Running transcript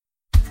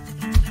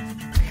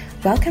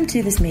Welcome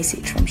to this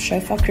message from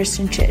Shofar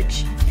Christian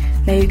Church.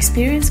 May you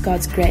experience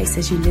God's grace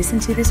as you listen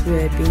to this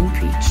word being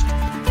preached.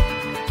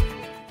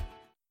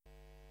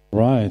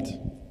 Right.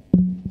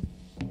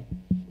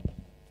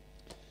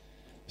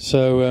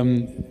 So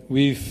in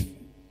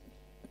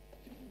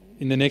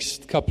the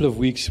next couple of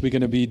weeks, we're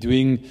going to be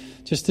doing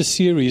just a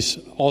series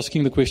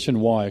asking the question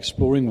why,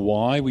 exploring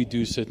why we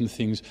do certain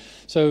things.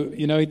 So,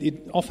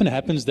 it often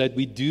happens that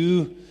we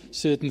do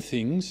certain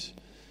things,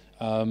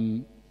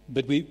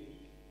 but we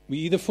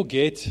either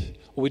forget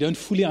or we don't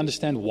fully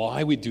understand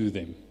why we do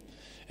them.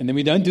 And then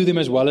we don't do them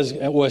as well as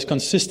or as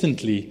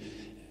consistently.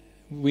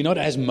 We're not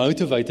as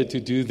motivated to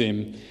do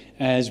them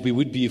as we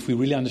would be if we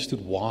really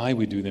understood why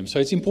we do them. So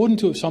it's important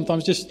to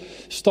sometimes just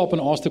stop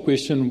and ask the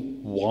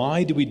question,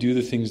 why do we do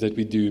the things that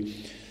we do?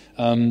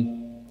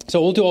 So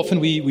all too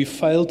often we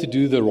fail to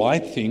do the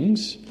right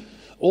things,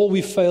 or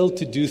we fail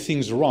to do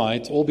things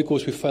right, all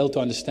because we fail to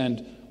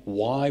understand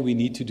why we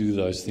need to do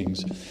those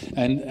things.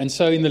 And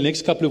so in the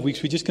next couple of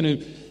weeks, we're just going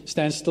to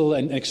stand still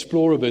and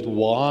explore a bit,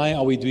 why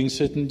are we doing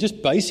certain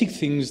just basic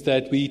things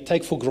that we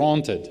take for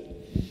granted.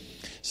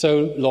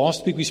 So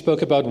last week we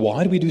spoke about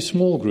why do we do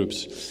small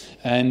groups,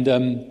 and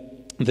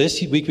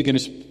this week we're going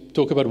to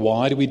talk about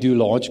why do we do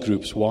large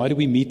groups, why do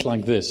we meet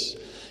like this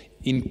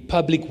in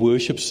public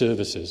worship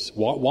services,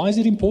 why is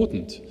it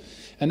important?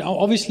 And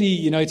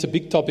obviously, it's a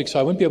big topic, so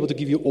I won't be able to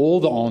give you all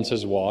the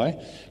answers why,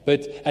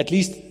 but at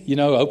least,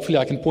 hopefully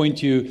I can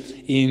point you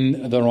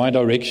in the right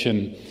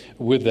direction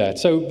with that.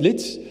 So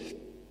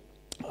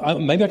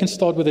maybe I can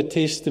start with a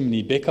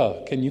testimony.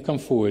 Becca, can you come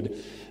forward?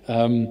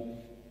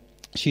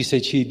 She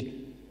said she'd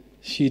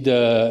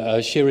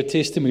share a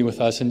testimony with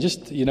us, and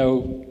just,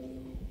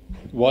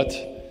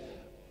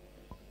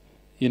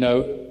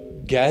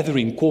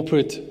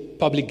 corporate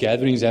public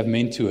gatherings have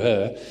meant to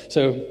her.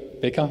 So,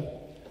 Becca,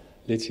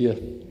 let's hear.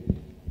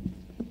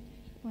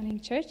 Morning,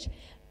 church.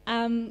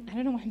 I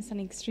don't know why I'm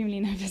sounding extremely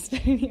nervous,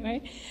 but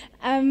anyway.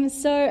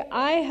 So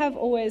I have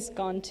always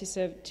gone to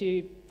serve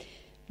to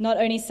not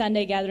only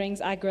Sunday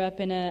gatherings. I grew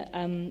up in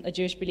a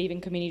Jewish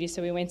believing community,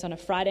 so we went on a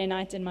Friday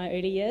night in my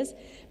early years.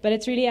 But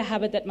it's really a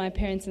habit that my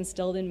parents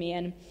instilled in me.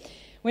 And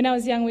when I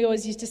was young, we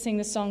always used to sing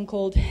this song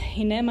called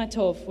Hineh Ma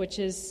Tov, which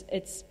is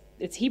it's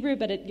Hebrew,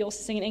 but you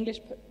also sing an English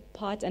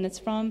part, and it's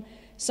from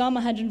Psalm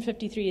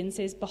 153, and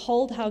says,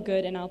 "Behold how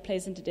good and how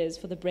pleasant it is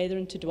for the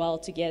brethren to dwell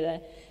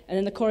together." And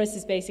then the chorus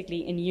is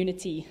basically in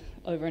unity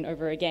over and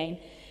over again.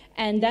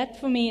 And that,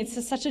 for me,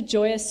 it's such a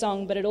joyous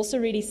song, but it also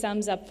really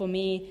sums up for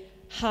me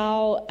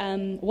how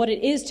what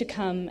it is to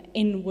come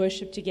in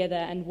worship together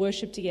and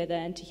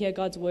to hear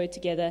God's word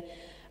together.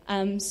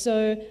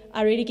 So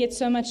I really get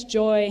so much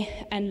joy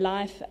and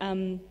life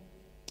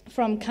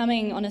from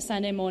coming on a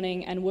Sunday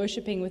morning and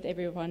worshiping with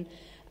everyone.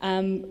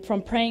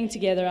 From praying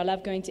together. I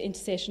love going to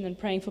intercession and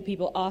praying for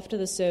people after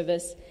the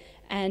service,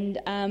 and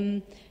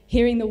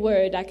hearing the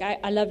word. Like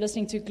I love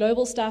listening to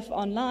global stuff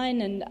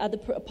online and other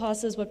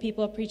pastors, what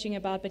people are preaching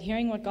about, but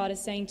hearing what God is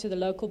saying to the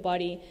local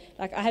body.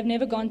 Like I have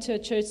never gone to a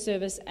church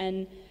service,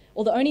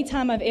 or the only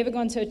time I've ever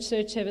gone to a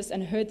church service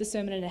and heard the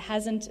sermon and it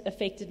hasn't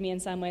affected me in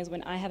some ways,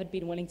 when I haven't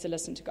been willing to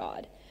listen to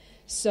God.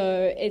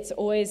 So it's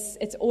always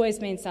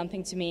meant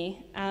something to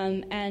me,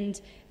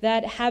 and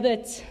that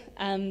habit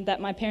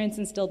that my parents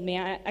instilled in me.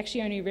 I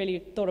actually only really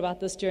thought about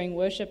this during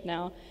worship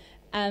now.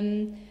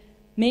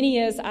 Many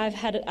years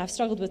I've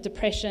struggled with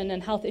depression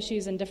and health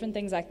issues and different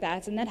things like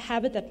that, and that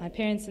habit that my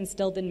parents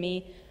instilled in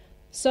me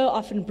so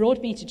often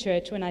brought me to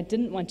church when I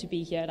didn't want to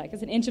be here. Like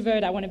as an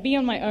introvert, I want to be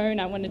on my own.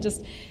 I want to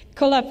just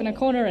curl up in a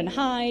corner and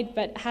hide.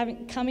 But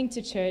coming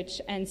to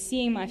church and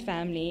seeing my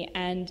family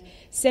and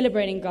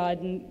celebrating God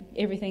and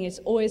everything has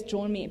always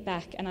drawn me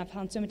back, and I've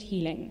found so much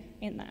healing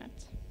in that.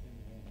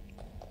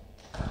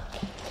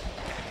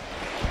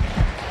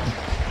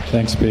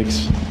 Thanks,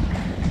 Biggs.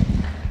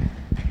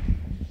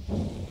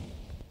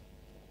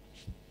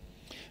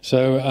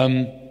 So,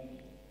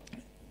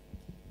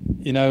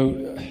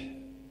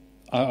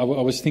 I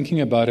was thinking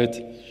about it.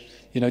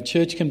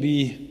 Church can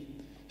be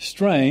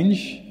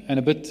strange and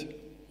a bit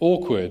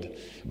awkward.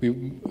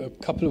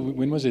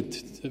 When was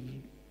it?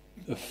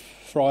 A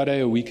Friday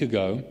a week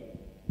ago,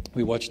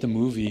 we watched a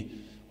movie.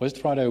 Was it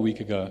Friday a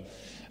week ago?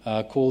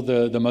 Called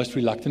The Most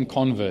Reluctant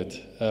Convert,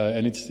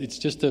 and it's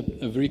just a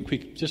very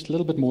quick, just a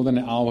little bit more than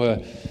an hour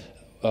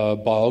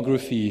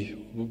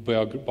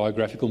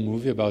biographical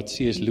movie about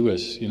C.S.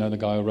 Lewis, the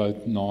guy who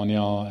wrote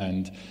Narnia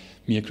and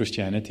Mere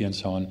Christianity and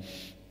so on.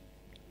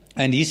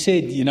 And he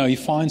said, he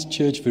finds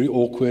church very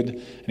awkward,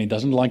 and he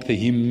doesn't like the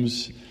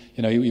hymns.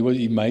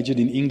 He majored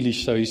in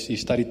English, so he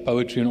studied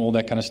poetry and all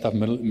that kind of stuff.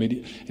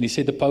 And he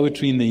said the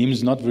poetry in the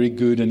hymns not very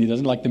good, and he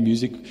doesn't like the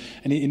music,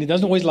 and he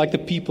doesn't always like the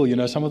people.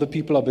 Some of the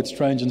people are a bit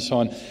strange and so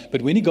on.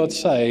 But when he got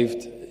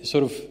saved,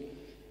 sort of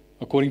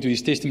according to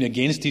his testimony,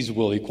 against his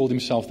will, he called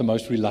himself the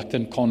most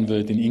reluctant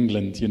convert in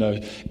England.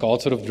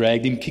 God sort of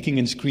dragged him kicking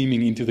and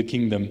screaming into the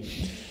kingdom.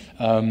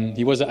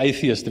 He was an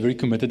atheist, a very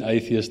committed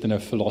atheist, and a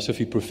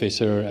philosophy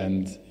professor,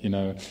 and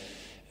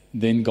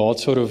then God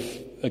sort of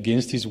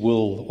against his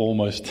will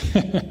almost,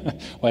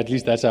 or at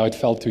least that's how it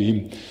felt to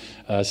him,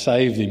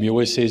 saved him. He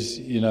always says,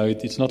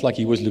 it's not like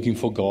he was looking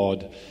for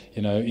God.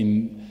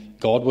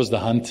 God was the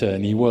hunter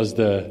and he was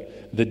the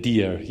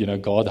deer.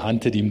 God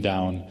hunted him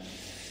down.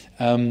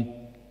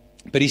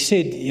 But he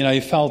said,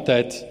 he felt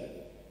that,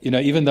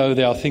 even though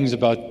there are things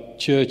about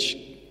church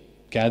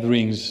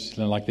gatherings,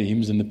 like the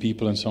hymns and the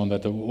people and so on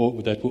that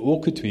were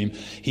awkward to him,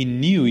 he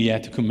knew he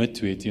had to commit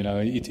to it.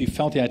 He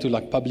felt he had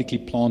to publicly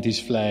plant his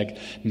flag.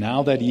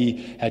 Now that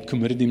he had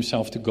committed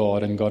himself to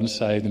God and gotten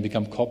saved and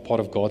become part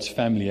of God's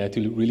family, he had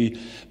to really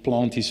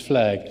plant his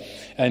flag.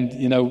 And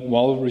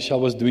while Rochelle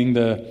was doing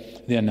the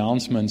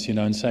announcements,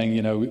 and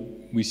saying,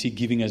 we see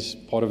giving as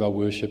part of our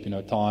worship,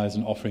 tithes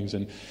and offerings,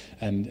 and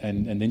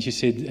then she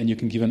said, and you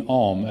can give an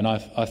alms. And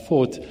I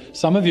thought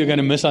some of you are going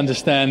to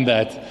misunderstand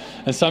that,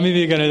 and some of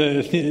you are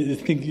going to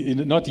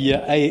think not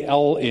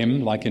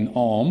ALM like an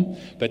arm,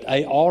 but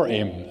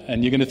ARM,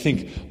 and you're going to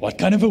think, what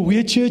kind of a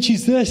weird church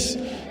is this?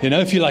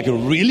 If you're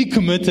really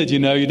committed,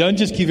 you don't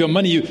just give your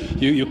money,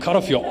 you cut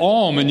off your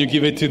arm and you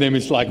give it to them.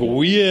 It's like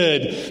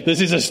weird.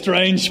 This is a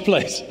strange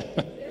place,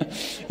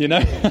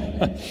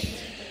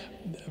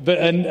 But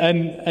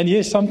and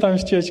yes,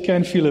 sometimes church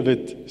can feel a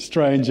bit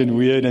strange and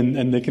weird,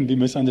 and there can be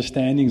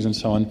misunderstandings and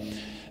so on.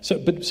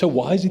 So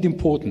why is it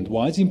important?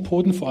 Why is it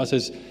important for us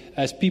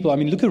as people? I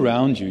mean, look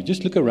around you.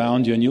 Just look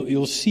around you, and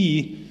you'll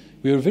see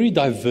we're a very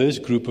diverse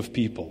group of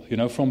people.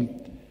 From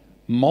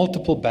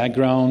multiple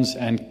backgrounds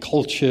and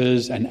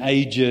cultures and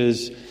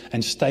ages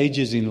and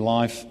stages in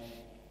life.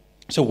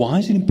 So why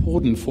is it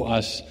important for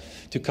us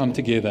to come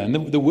together?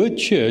 And the word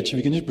church, if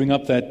you can just bring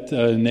up that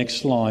next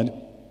slide.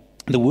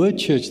 The word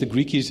church, the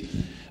Greek is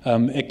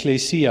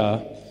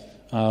ekklesia,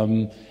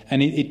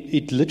 and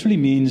it literally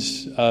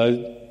means,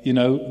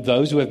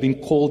 those who have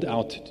been called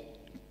out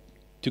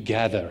to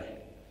gather.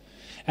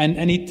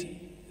 And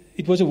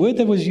it was a word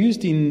that was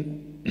used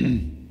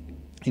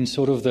in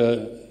sort of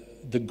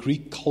the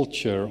Greek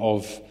culture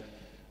of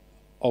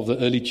the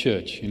early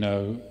church.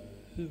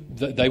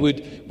 They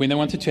would, when they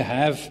wanted to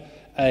have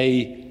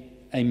a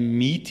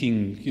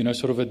meeting,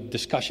 sort of a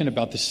discussion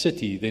about the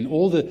city, then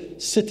all the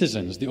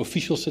citizens, the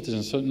official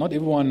citizens, so not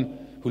everyone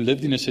who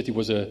lived in a city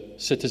was a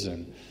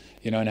citizen,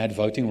 and had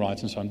voting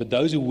rights and so on, but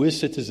those who were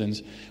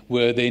citizens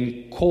were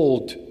then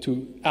called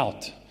to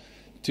an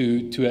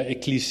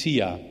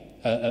ecclesia,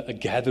 a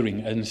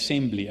gathering, an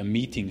assembly, a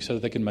meeting, so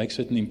that they can make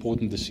certain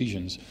important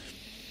decisions.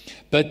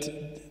 But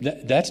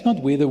that's not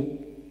where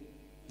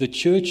the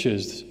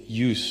church's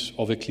use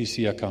of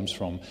ecclesia comes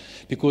from,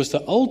 because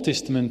in the Old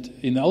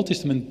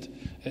Testament,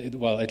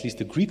 well, at least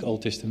the Greek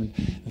Old Testament,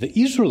 the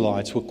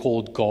Israelites were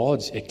called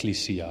God's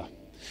ecclesia.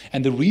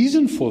 And the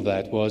reason for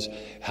that was,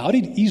 how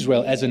did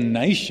Israel as a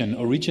nation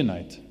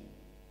originate?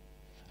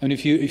 And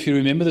if you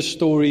remember the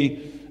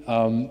story,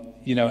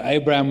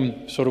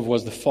 Abraham sort of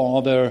was the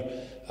father,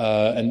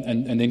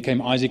 and then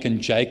came Isaac and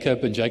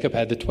Jacob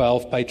had the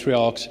 12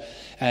 patriarchs,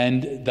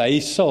 and they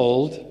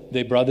sold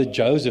their brother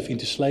Joseph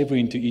into slavery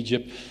into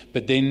Egypt.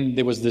 But then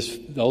there was the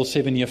whole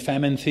 7-year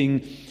famine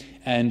thing,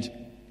 and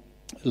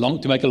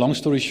to make a long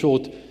story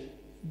short,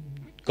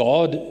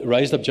 God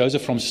raised up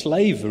Joseph from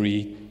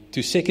slavery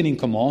to second in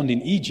command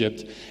in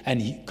Egypt,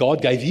 and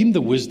God gave him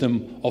the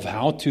wisdom of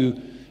how to,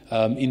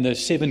 in the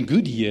 7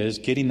 good years,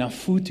 get enough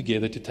food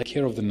together to take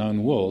care of the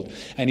known world.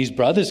 And his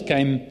brothers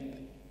came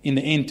in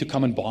the end to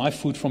come and buy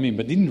food from him,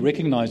 but didn't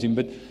recognize him.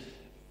 But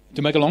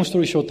to make a long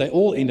story short, they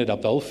all ended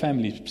up, the whole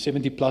family,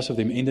 70 plus of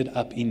them, ended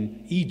up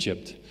in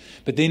Egypt.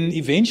 But then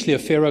eventually a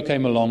Pharaoh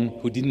came along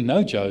who didn't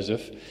know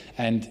Joseph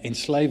and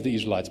enslaved the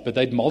Israelites. But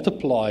they'd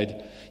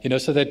multiplied,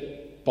 so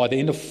that by the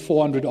end of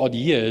 400 odd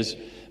years,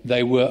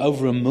 they were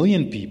over 1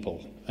 million people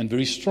and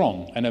very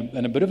strong, and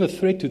a bit of a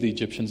threat to the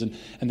Egyptians.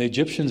 And the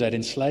Egyptians had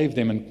enslaved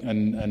them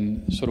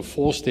and sort of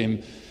forced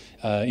them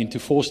into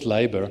forced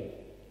labor.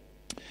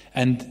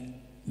 And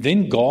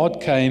then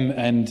God came,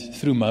 and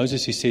through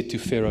Moses he said to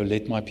Pharaoh,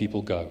 "Let my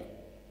people go,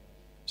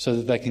 so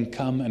that they can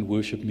come and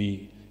worship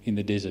me in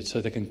the desert,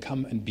 so they can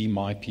come and be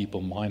my people,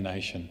 my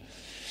nation."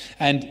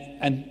 And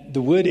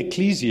the word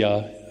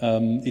ecclesia,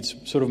 it's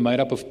sort of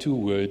made up of 2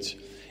 words.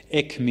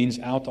 Ek means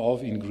out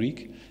of in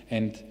Greek,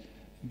 and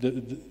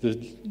the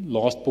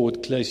last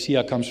word,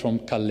 klesia, comes from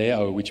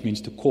kaleo, which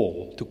means to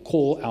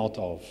call out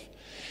of.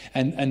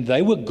 And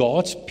they were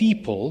God's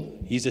people,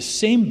 his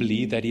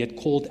assembly that he had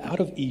called out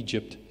of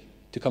Egypt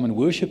to come and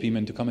worship him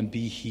and to come and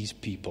be his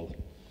people.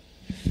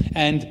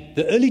 And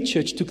the early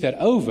church took that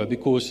over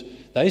because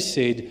they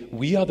said,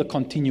 we are the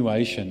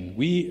continuation.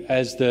 We,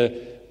 as the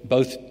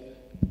both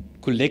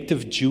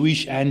collective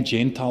Jewish and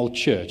Gentile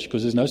church,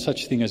 because there's no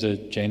such thing as a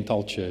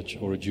Gentile church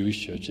or a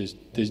Jewish church.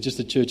 There's just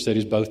a church that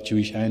is both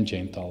Jewish and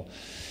Gentile.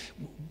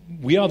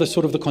 We are the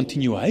sort of the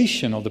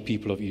continuation of the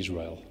people of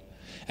Israel.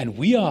 And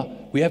we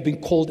have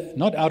been called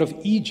not out of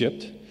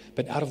Egypt,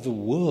 but out of the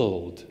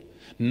world.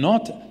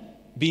 Not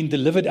being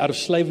delivered out of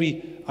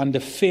slavery under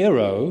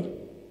Pharaoh,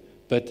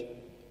 but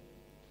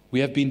we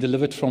have been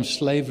delivered from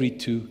slavery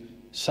to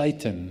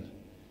Satan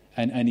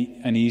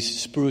and his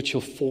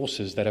spiritual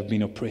forces that have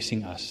been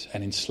oppressing us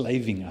and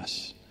enslaving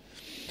us.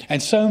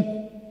 And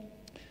so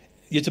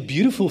it's a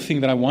beautiful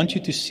thing that I want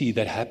you to see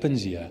that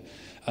happens here.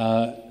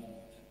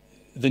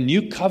 The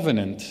new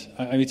covenant,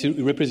 it's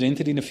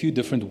represented in a few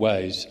different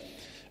ways.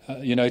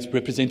 It's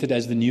represented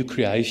as the new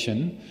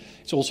creation.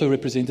 It's also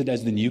represented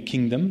as the new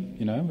kingdom,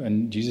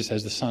 and Jesus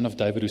as the Son of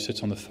David who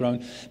sits on the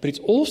throne. But it's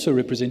also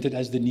represented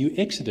as the new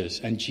Exodus,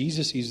 and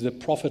Jesus is the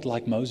prophet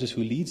like Moses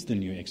who leads the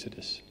new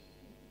Exodus.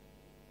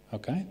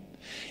 Okay?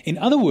 In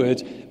other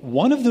words,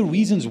 one of the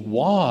reasons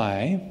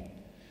why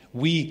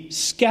we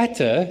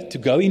scatter to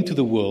go into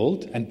the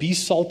world and be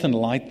salt and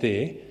light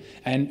there,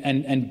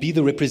 and be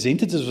the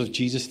representatives of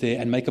Jesus there,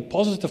 and make a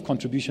positive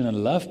contribution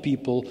and love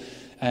people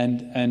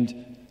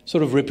and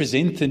sort of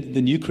represent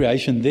the new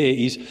creation there,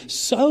 is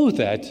so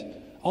that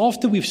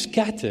after we've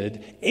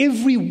scattered,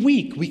 every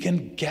week we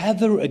can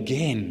gather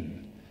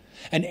again.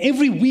 And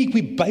every week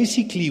we're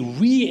basically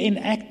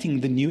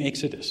reenacting the new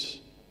Exodus.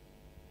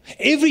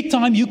 Every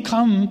time you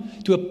come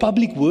to a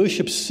public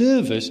worship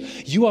service,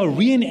 you are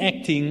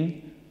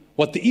reenacting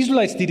what the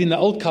Israelites did in the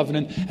Old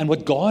Covenant and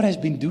what God has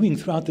been doing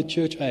throughout the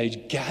church age,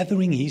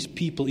 gathering His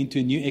people into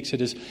a new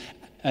Exodus.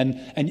 And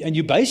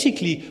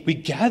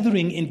we're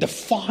gathering in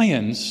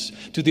defiance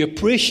to the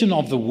oppression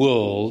of the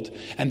world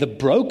and the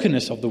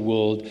brokenness of the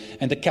world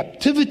and the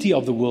captivity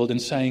of the world,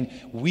 and saying,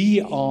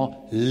 we are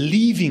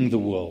leaving the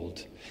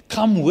world.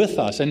 Come with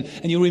us. And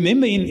you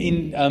remember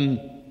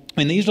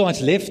when the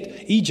Israelites left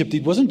Egypt,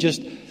 it wasn't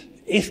just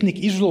ethnic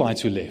Israelites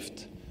who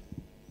left.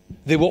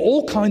 There were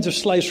all kinds of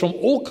slaves from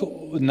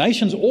all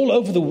nations all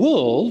over the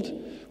world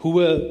who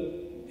were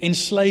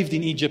enslaved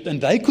in Egypt, and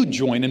they could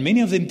join, and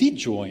many of them did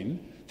join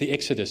the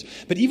Exodus.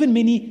 But even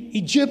many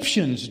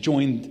Egyptians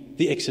joined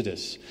the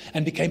Exodus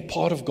and became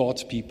part of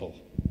God's people.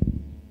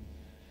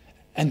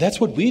 And that's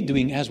what we're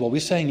doing as well.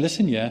 We're saying,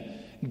 listen here,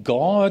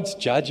 God's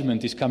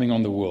judgment is coming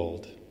on the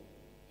world.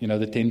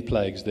 The 10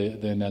 plagues,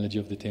 the analogy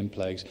of the 10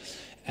 plagues.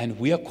 And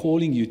we are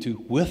calling you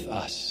to, with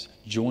us,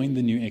 join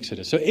the new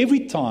Exodus. So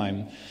every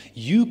time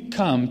you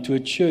come to a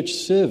church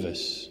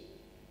service,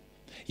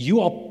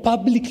 you are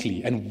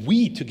publicly, and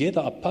we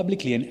together are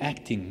publicly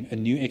enacting a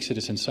new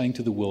Exodus and saying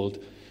to the world,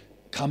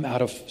 come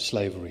out of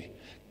slavery,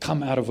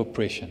 come out of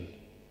oppression.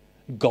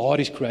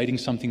 God is creating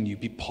something new.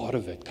 Be part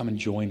of it. Come and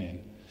join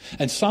in.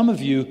 And some of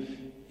you,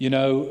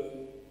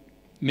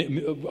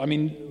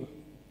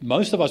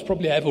 most of us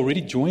probably have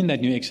already joined that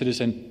new Exodus,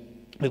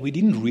 but we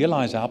didn't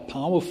realize how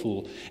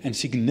powerful and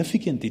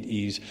significant it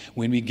is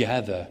when we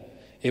gather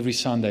every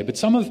Sunday. But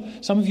some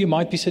of you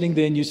might be sitting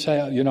there and you say,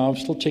 I'm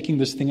still checking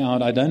this thing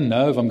out. I don't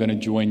know if I'm going to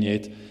join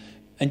yet.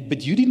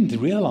 But you didn't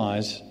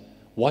realize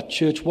what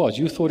church was.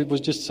 You thought it was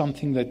just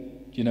something that,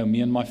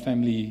 me and my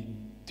family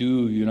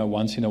do,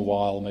 once in a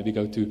while, maybe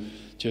go to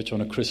church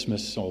on a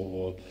Christmas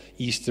or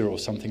Easter or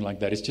something like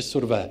that. It's just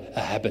sort of a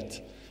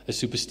habit, a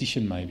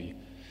superstition maybe.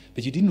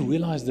 But you didn't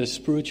realize the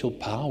spiritual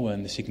power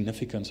and the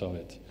significance of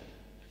it.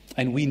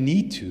 And we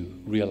need to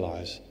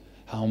realize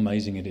how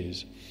amazing it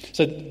is.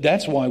 So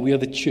that's why we are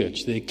the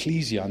church, the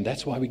ecclesia, and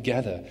that's why we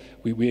gather.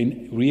 We're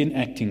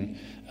reenacting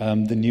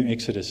the new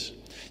Exodus.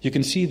 You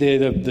can see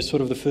there the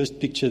sort of the first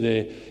picture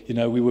there.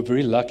 We were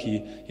very lucky.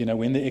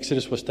 When the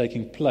Exodus was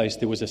taking place,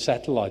 there was a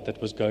satellite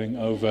that was going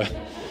over,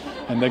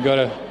 and they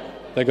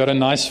got a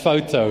nice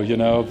photo,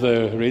 of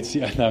the Red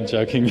Sea. No, I'm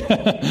joking.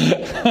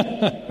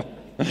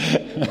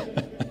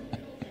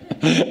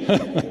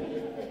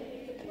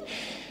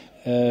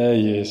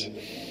 Yes.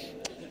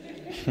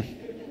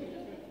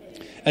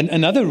 And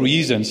another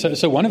reason.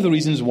 So one of the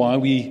reasons why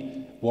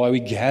we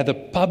gather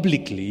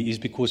publicly is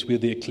because we're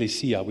the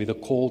ecclesia, we're the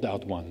called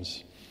out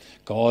ones,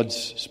 God's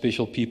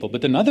special people.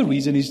 But another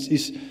reason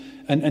is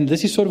and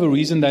this is sort of a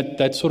reason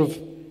that sort of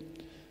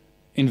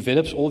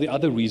envelops all the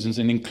other reasons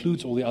and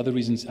includes all the other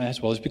reasons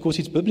as well, is because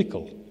it's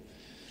biblical.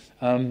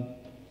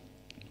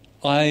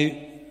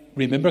 I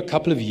remember a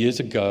couple of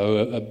years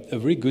ago, a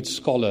very good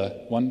scholar,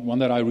 one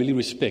that I really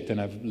respect and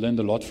I've learned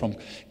a lot from,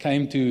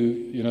 came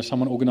to,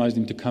 someone organized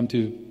him to come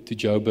to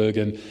Joburg,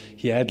 and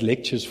he had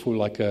lectures for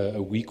like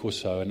a week or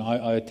so, and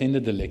I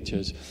attended the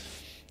lectures,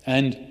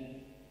 and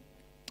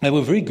they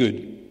were very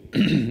good.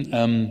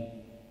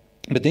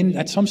 But then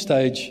at some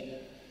stage,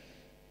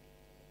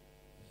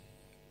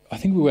 I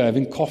think we were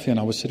having coffee, and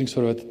I was sitting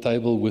sort of at the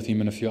table with him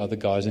and a few other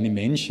guys, and he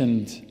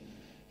mentioned,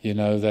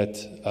 that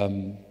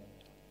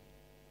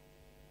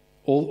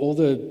all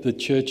the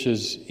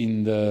churches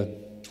in the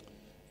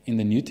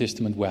New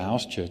Testament were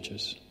house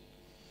churches.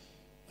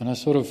 And I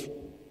sort of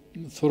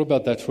thought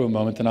about that for a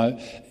moment, and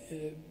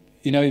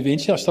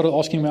eventually I started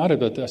asking him about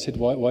it. I said,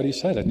 why do you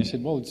say that? And he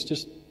said, well, it's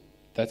just,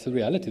 that's the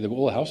reality. They were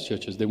all house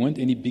churches. There weren't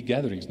any big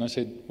gatherings. And I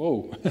said,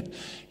 whoa,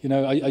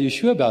 are you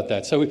sure about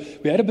that? So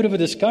we had a bit of a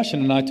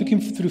discussion, and I took him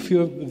through a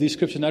few of these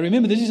scriptures. Now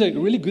remember, this is a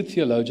really good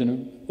theologian,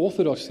 an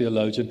Orthodox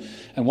theologian,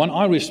 and one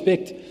I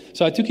respect.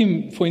 So I took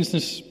him, for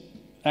instance,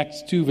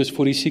 Acts 2 verse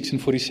 46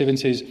 and 47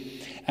 says,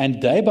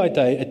 and day by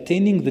day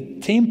attending the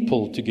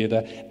temple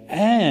together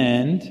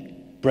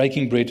and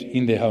breaking bread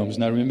in their homes.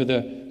 Now remember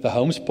the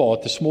homes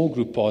part, the small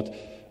group part,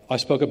 I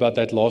spoke about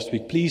that last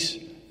week. Please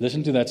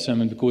listen to that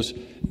sermon, because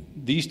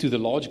these two, the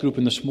large group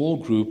and the small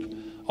group,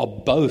 are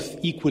both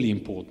equally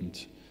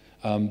important.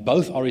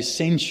 Both are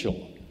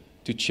essential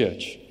to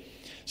church.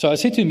 So I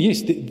said to him,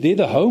 yes, there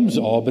the homes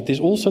are, but there's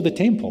also the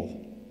temple.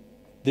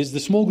 There's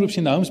the small groups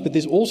in the homes, but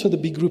there's also the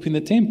big group in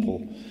the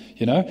temple.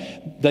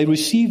 They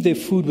receive their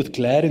food with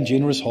glad and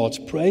generous hearts,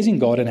 praising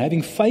God and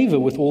having favor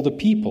with all the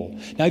people.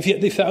 Now, if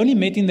they only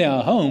met in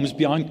their homes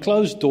behind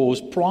closed doors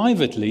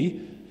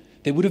privately,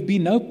 there would have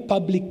been no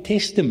public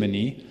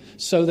testimony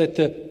so that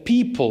the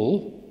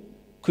people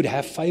could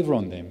have favor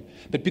on them.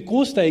 But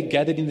because they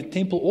gathered in the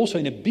temple also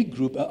in a big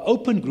group, an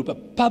open group, a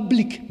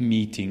public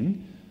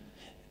meeting,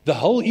 the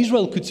whole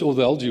Israel or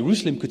the whole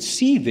Jerusalem could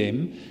see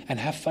them and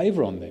have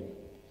favor on them.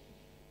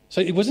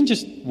 So it wasn't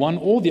just one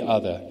or the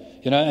other.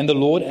 And the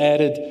Lord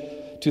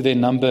added to their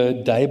number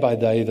day by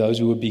day those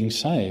who were being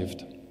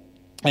saved.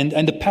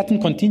 And the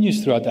pattern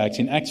continues throughout Acts.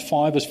 In Acts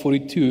 5 verse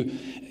 42,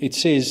 it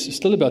says,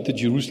 still about the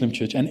Jerusalem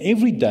church, and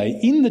every day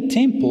in the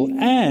temple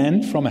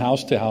and from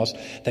house to house,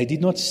 they did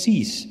not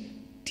cease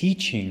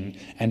teaching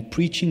and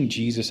preaching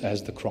Jesus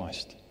as the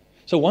Christ.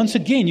 So once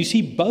again, you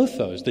see both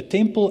those, the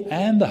temple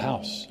and the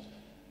house.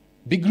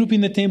 Big group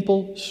in the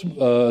temple,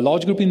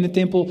 large group in the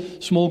temple,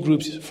 small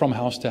groups from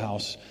house to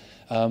house.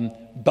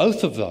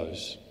 Both of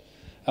those.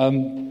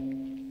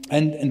 And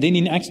then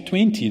in Acts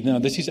 20, now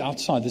this is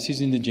outside, this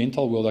is in the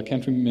Gentile world. I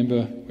can't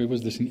remember, where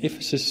was this? In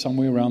Ephesus,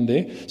 somewhere around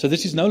there. So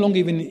this is no longer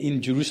even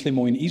in Jerusalem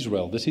or in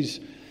Israel. This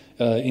is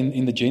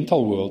in the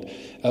Gentile world.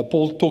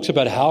 Paul talks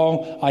about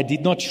how I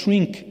did not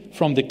shrink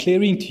from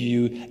declaring to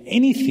you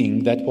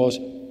anything that was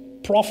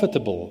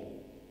profitable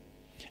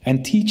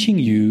and teaching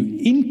you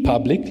in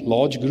public,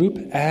 large group,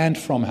 and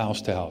from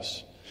house to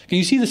house. Can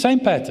you see the same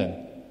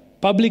pattern?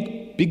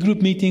 Public, big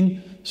group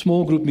meeting,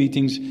 small group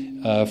meetings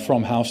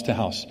from house to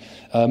house.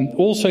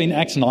 Also in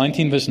Acts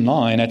 19 verse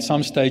 9, at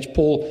some stage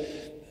Paul,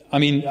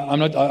 I'm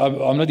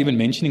not even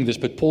mentioning this,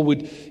 but Paul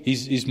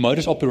his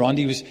modus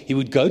operandi was he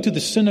would go to the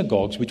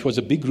synagogues, which was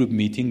a big group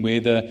meeting where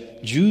the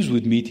Jews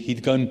would meet.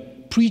 He'd go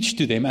and preach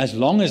to them as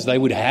long as they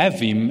would have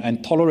him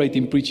and tolerate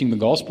him preaching the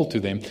gospel to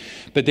them.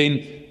 But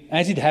then,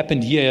 as it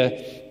happened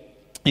here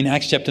in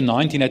Acts chapter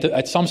 19,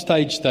 at some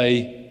stage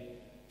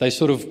they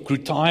sort of grew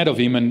tired of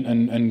him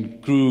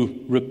and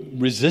grew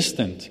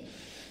resistant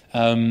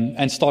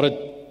and started,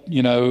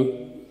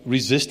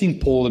 resisting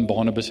Paul and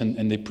Barnabas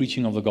and their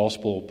preaching of the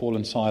gospel, or Paul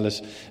and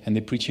Silas and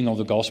their preaching of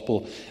the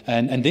gospel.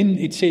 And then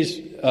it says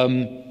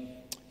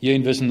here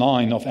in verse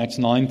 9 of Acts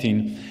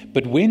 19,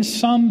 but when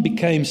some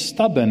became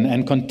stubborn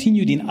and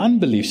continued in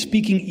unbelief,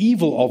 speaking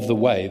evil of the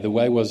way, the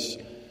way,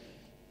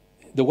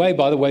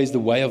 by the way, is the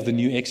way of the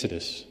new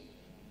Exodus.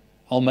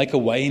 I'll make a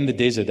way in the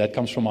desert. That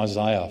comes from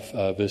Isaiah,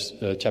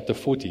 chapter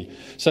 40.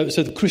 So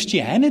the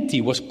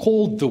Christianity was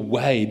called the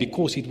way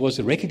because it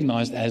was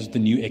recognized as the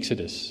new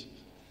Exodus.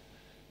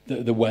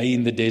 The way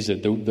in the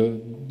desert,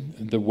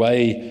 the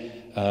way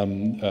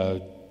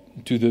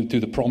to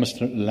the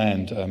promised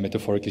land,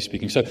 metaphorically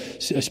speaking. So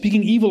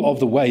speaking evil of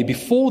the way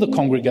before the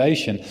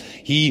congregation,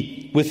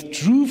 he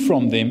withdrew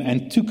from them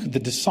and took the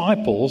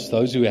disciples,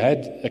 those who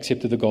had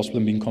accepted the gospel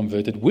and been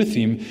converted, with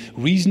him,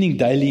 reasoning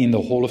daily in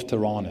the hall of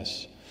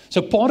Tyrannus.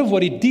 So part of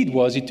what he did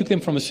was he took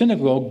them from a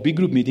synagogue, big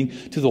group meeting,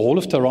 to the hall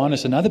of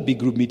Tyrannus, another big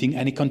group meeting,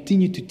 and he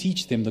continued to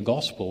teach them the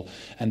gospel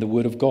and the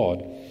word of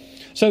God.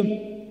 So,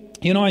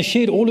 I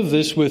shared all of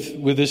this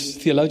with this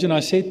theologian. I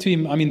said to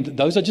him,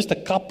 those are just a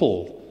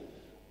couple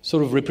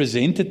sort of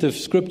representative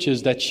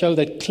scriptures that show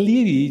that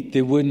clearly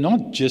there were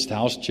not just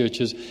house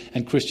churches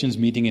and Christians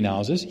meeting in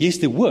houses. Yes,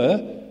 there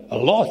were a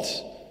lot,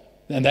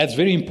 and that's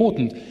very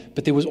important.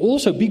 But there was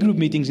also big group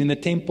meetings in the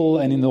temple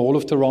and in the hall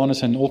of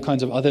Tyrannus and all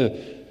kinds of other,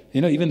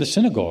 even the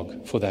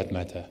synagogue for that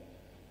matter.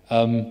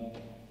 But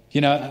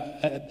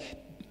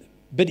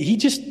he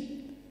just,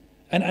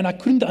 and I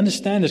couldn't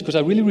understand this because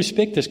I really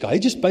respect this guy. He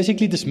just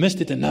basically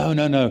dismissed it and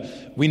no.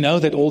 We know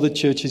that all the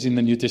churches in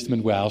the New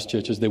Testament were house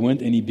churches. There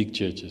weren't any big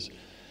churches.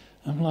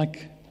 I'm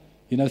like,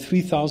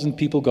 3,000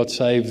 people got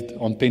saved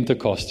on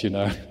Pentecost,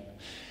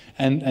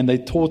 and they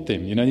taught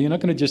them, you're not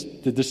going to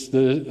just,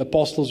 the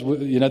apostles,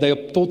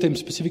 they taught them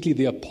specifically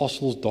the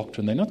apostles'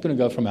 doctrine. They're not going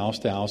to go from house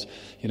to house,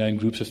 in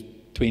groups of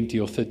 20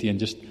 or 30 and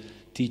just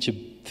teach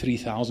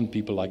 3,000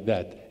 people like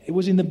that. It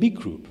was in the big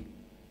group,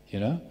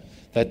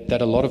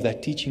 that a lot of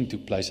that teaching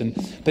took place.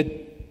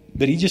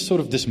 But he just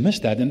sort of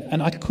dismissed that,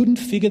 and I couldn't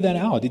figure that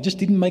out. It just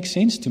didn't make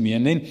sense to me.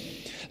 And then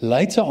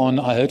later on,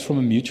 I heard from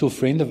a mutual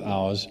friend of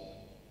ours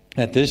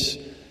that this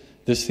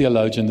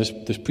theologian,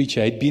 this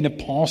preacher, had been a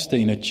pastor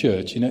in a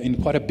church, in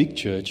quite a big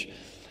church,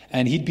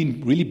 and he'd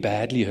been really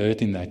badly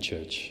hurt in that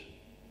church.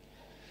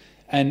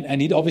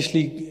 And he'd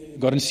obviously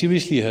gotten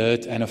seriously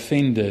hurt and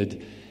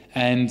offended,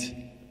 and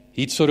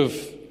he'd sort of,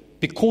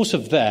 because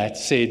of that,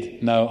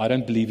 said, no, I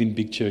don't believe in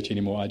big church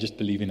anymore. I just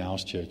believe in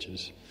house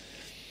churches.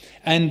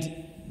 And,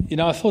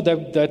 I thought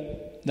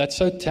that's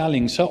so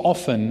telling. So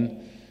often,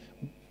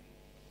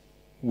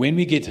 when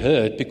we get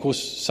hurt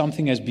because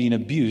something has been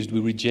abused, we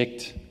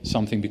reject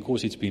something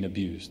because it's been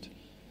abused.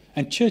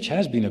 And church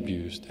has been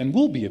abused and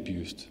will be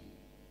abused.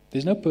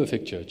 There's no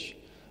perfect church.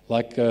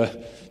 Like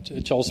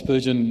Charles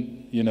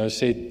Spurgeon,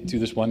 said to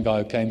this one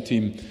guy who came to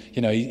him,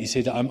 he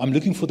said, I'm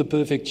looking for the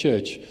perfect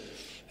church.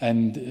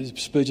 And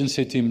Spurgeon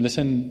said to him,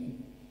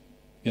 listen,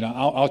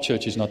 our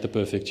church is not the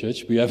perfect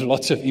church. We have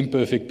lots of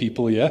imperfect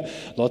people here,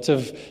 lots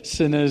of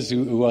sinners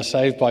who are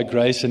saved by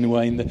grace and who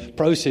are in the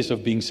process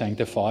of being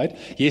sanctified.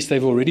 Yes,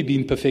 they've already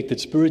been perfected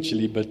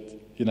spiritually, but,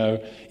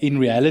 in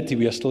reality,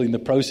 we are still in the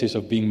process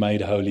of being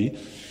made holy.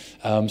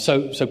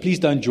 So please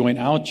don't join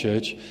our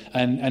church.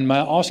 And may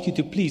I ask you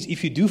to please,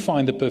 if you do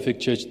find the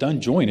perfect church, don't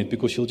join it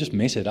because you'll just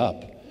mess it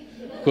up.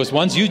 Because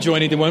once you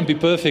join it, it won't be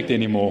perfect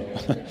anymore.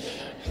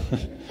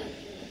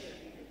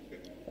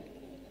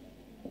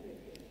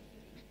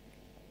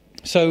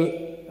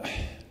 So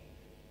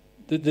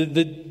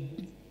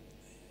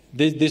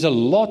there's a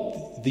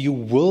lot that you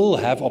will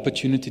have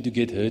opportunity to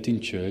get hurt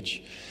in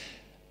church,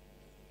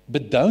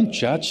 but don't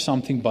judge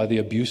something by the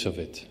abuse of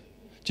it.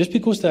 Just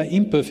because there are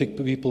imperfect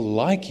people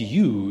like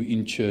you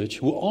in church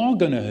who are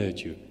going to hurt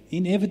you,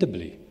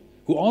 inevitably,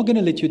 who are going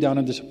to let you down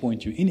and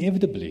disappoint you,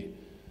 inevitably,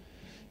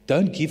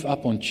 don't give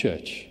up on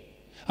church.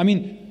 I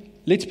mean,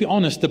 let's be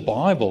honest, the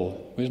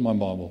Bible, where's my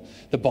Bible?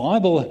 The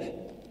Bible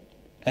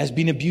has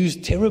been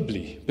abused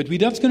terribly. But we're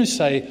not going to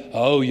say,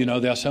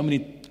 there are so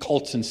many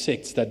cults and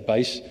sects that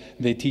base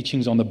their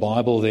teachings on the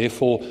Bible,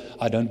 therefore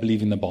I don't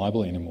believe in the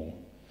Bible anymore.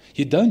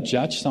 You don't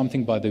judge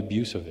something by the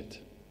abuse of it.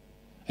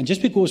 And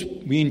just because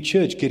we in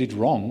church get it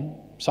wrong,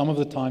 some of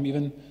the time,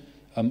 even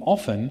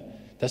often,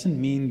 doesn't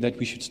mean that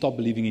we should stop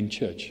believing in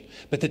church.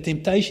 But the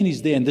temptation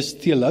is there, and this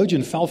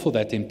theologian fell for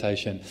that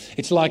temptation.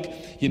 It's like,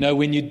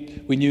 when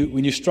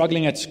you're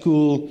struggling at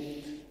school.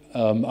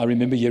 I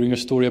remember hearing a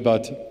story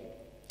about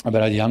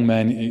a young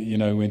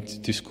man,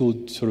 went to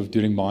school sort of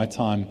during my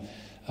time,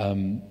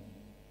 and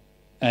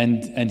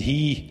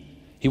he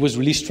was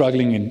really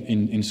struggling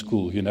in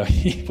school.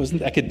 He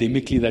wasn't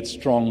academically that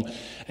strong,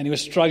 and he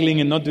was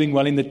struggling and not doing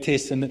well in the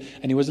tests, and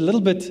he was a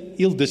little bit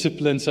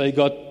ill-disciplined. So he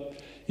got,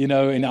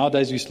 in our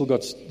days you still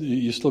got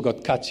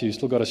cuts, you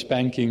still got a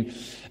spanking,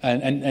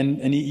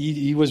 and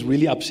he was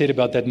really upset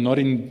about that, not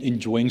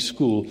enjoying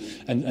school,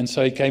 and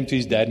so he came to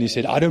his dad and he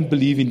said, I don't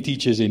believe in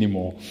teachers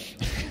anymore.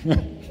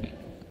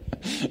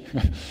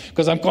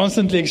 Because I'm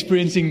constantly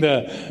experiencing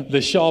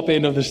the sharp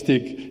end of the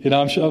stick.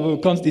 I'm sure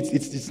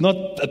it's not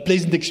a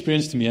pleasant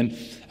experience to me.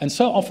 And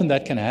so often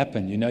that can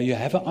happen. You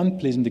have an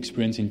unpleasant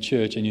experience in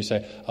church and you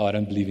say, I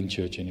don't believe in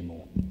church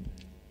anymore.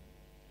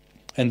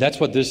 And that's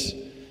what this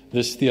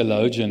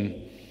theologian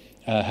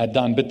had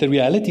done. But the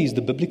reality is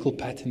the biblical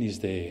pattern is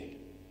there.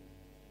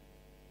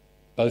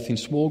 Both in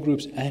small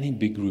groups and in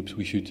big groups,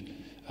 we should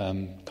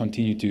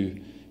continue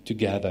to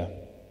gather.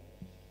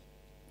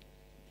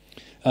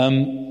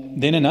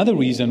 Then another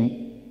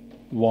reason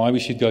why we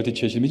should go to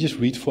church, let me just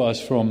read for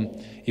us from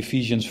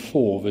Ephesians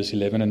 4, verse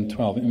 11 and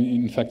 12.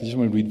 In fact, I just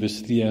want to read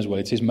verse 3 as well.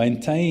 It says,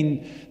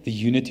 maintain the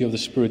unity of the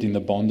Spirit in the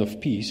bond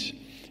of peace.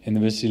 And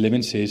verse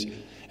 11 says,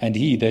 and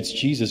he, that's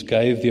Jesus,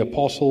 gave the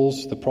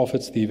apostles, the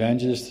prophets, the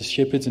evangelists, the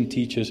shepherds and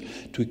teachers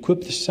to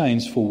equip the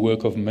saints for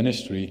work of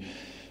ministry,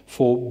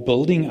 for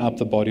building up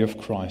the body of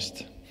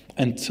Christ,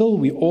 until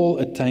we all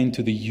attain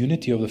to the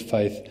unity of the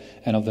faith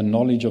and of the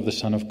knowledge of the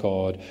Son of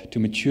God, to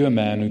mature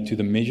manhood, to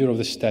the measure of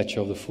the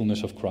stature of the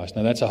fullness of Christ.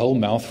 Now that's a whole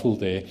mouthful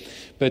there,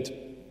 but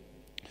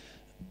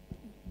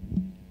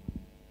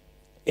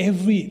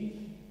every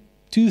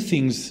two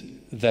things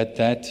that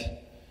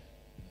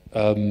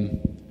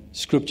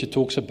scripture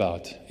talks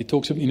about. It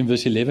talks in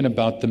verse 11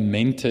 about the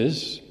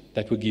mentors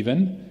that were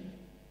given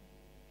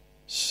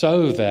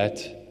so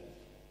that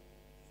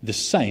the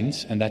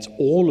saints, and that's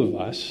all of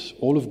us,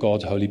 all of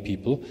God's holy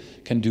people,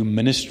 can do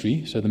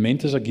ministry. So the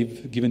mentors are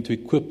given to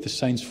equip the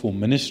saints for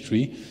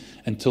ministry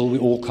until we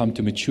all come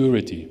to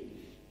maturity.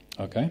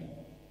 Okay?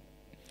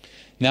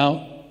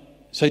 Now,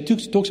 so it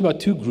talks about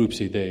two groups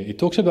there. It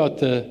talks about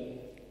the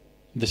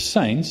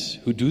saints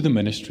who do the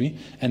ministry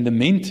and the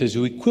mentors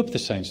who equip the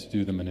saints to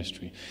do the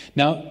ministry.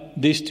 Now,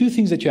 there's two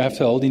things that you have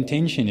to hold in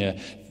tension here.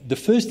 The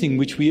first thing,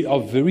 which we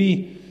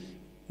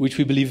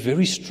believe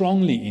very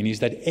strongly in, is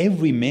that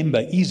every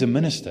member is a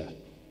minister.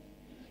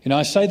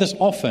 I say this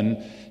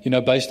often,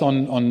 based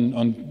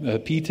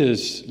on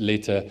Peter's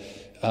letter.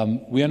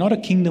 We are not a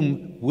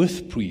kingdom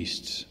with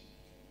priests.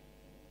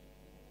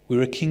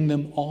 We're a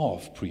kingdom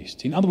of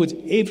priests. In other words,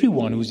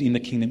 everyone who's in the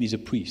kingdom is a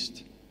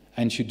priest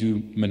and should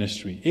do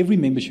ministry. Every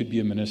member should be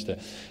a minister.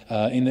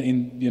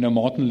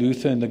 Martin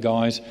Luther and the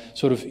guys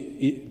sort of,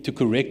 to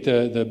correct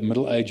the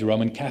Middle Age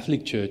Roman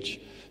Catholic Church,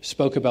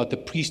 spoke about the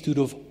priesthood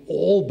of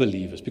all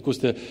believers, because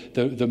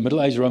the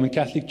Middle Age Roman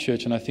Catholic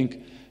Church, and I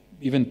think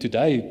even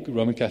today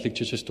Roman Catholic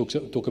churches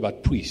talk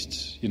about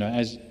priests,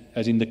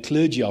 as in the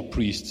clergy are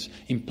priests,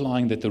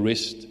 implying that the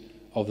rest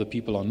of the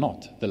people are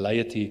not. The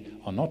laity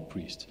are not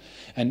priests.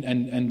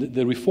 And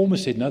the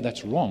Reformers said, no,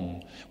 that's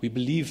wrong. We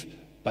believe,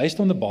 based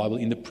on the Bible,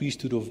 in the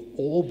priesthood of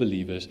all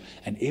believers,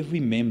 and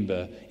every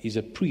member is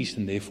a priest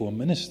and therefore a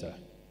minister.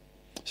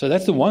 So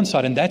that's the one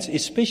side, and that's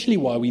especially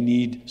why we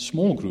need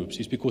small groups,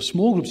 is because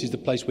small groups is the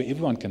place where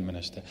everyone can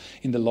minister.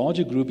 In the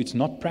larger group, it's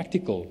not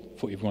practical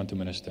for everyone to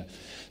minister.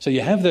 So you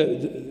have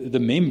the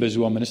members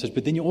who are ministers,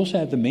 but then you also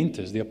have the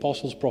mentors, the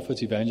apostles,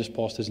 prophets, evangelists,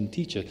 pastors, and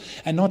teachers.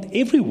 And not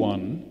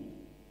everyone,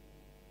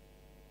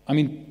 I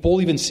mean,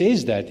 Paul even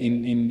says that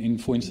in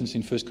for instance,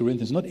 in 1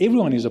 Corinthians, not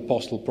everyone is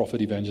apostle,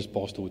 prophet, evangelist,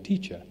 pastor, or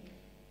teacher.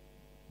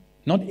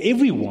 Not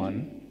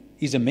everyone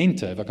is a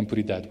mentor, if I can put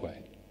it that way.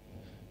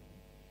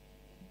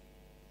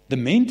 The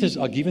mentors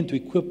are given to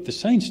equip the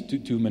saints to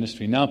do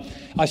ministry. Now,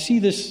 I see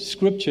this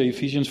scripture,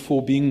 Ephesians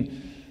 4,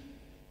 being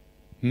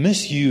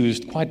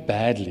misused quite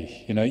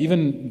badly. You know,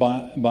 even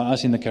by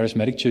us in the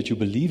charismatic church who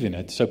believe in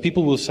it. So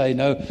people will say,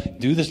 no,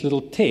 do this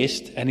little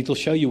test and it'll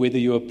show you whether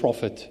you're a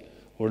prophet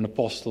or an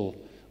apostle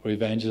or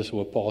evangelist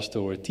or a pastor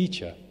or a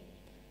teacher.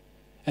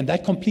 And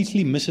that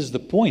completely misses the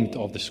point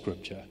of the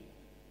scripture.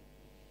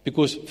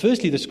 Because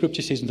firstly, the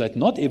scripture says that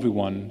not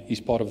everyone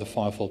is part of the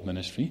fivefold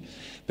ministry,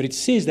 but it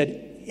says that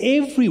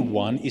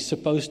everyone is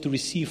supposed to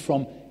receive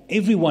from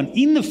everyone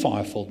in the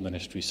fivefold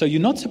ministry. So you're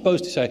not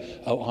supposed to say,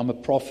 oh, I'm a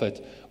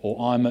prophet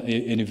or I'm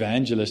an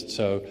evangelist,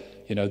 so,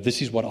 you know,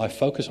 this is what I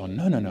focus on.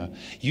 No.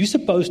 You're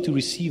supposed to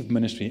receive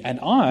ministry.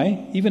 And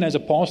I, even as a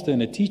pastor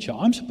and a teacher,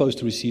 I'm supposed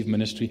to receive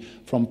ministry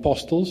from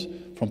apostles,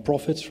 from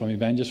prophets, from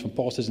evangelists, from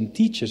pastors and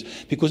teachers,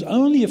 because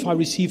only if I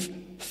receive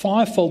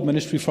fivefold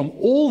ministry from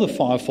all the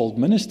fivefold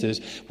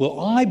ministers will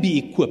I be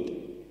equipped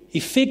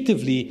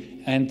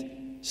effectively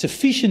and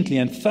sufficiently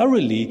and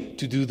thoroughly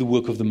to do the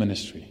work of the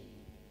ministry.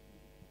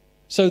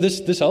 So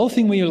this whole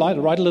thing where you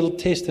write a little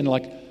test and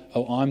like,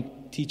 oh, I'm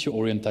teacher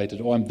orientated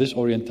or I'm this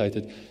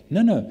orientated.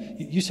 No.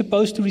 You're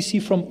supposed to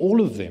receive from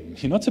all of them.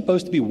 You're not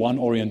supposed to be one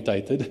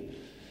orientated.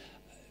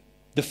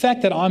 The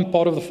fact that I'm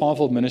part of the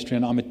fivefold ministry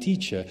and I'm a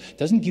teacher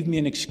doesn't give me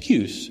an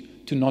excuse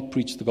to not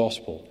preach the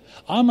gospel.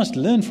 I must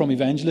learn from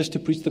evangelists to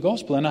preach the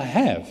gospel, and I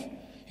have.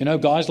 You know,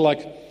 guys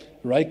like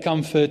Ray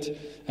Comfort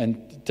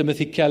and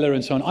Timothy Keller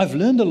and so on. I've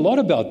learned a lot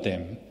about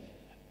them,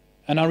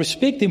 and I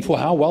respect them for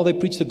how well they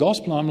preach the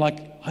gospel. I'm like,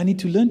 I need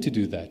to learn to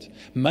do that.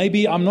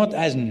 Maybe I'm not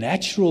as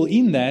natural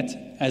in that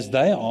as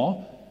they are,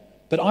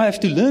 but I have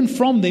to learn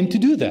from them to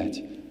do that.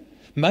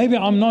 Maybe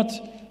I'm not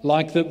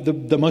like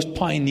the most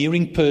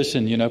pioneering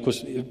person, you know,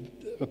 because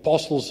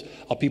apostles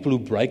are people who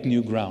break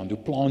new ground, who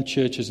plant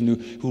churches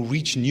and who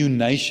reach new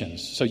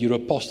nations. So you're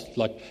an apostle,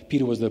 like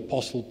Peter was the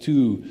apostle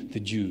to the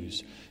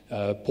Jews.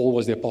 Paul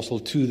was the apostle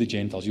to the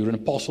Gentiles. You're an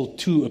apostle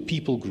to a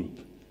people group.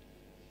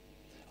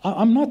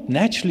 I'm not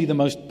naturally the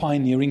most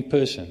pioneering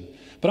person,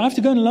 but I have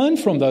to go and learn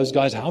from those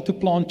guys how to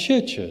plant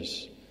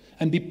churches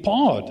and be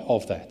part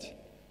of that.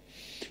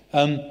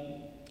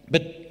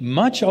 But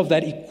much of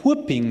that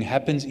equipping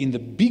happens in the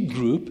big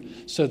group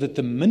so that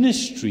the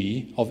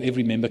ministry of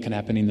every member can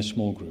happen in the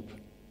small group.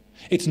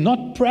 It's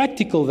not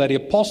practical that the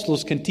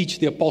apostles can teach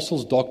the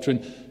apostles'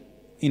 doctrine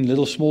in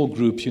little small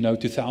groups, you know,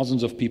 to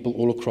thousands of people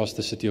all across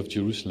the city of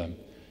Jerusalem.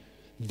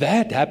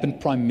 That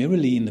happened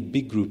primarily in the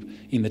big group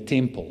in the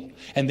temple.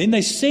 And then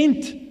they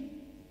sent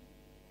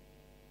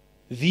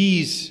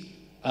these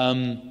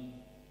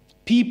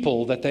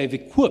people that they've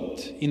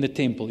equipped in the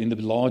temple, in the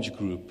large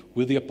group,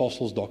 with the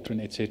apostles' doctrine,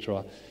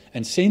 etc.,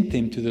 and sent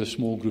them to the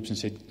small groups and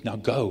said, now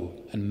go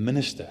and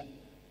minister.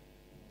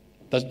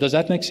 Does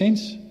that make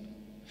sense?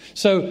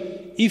 So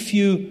if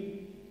you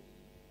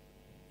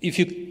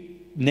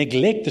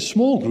neglect the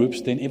small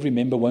groups, then every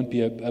member won't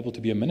be able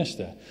to be a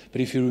minister.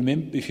 But if you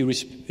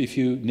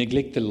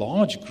neglect the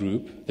large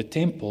group, the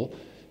temple,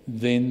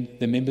 then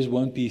the members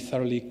won't be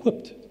thoroughly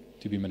equipped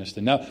to be minister.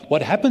 Now,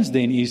 what happens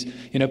then is,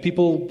 you know,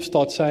 people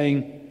start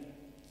saying,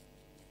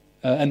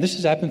 and this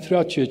has happened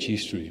throughout church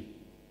history.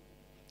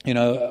 You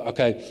know,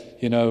 okay,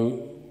 you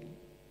know,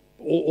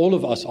 all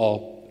of us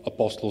are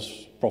apostles,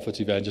 prophets,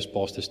 evangelists,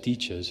 pastors,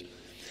 teachers.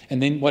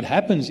 And then what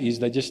happens is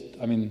they just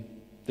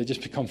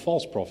become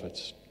false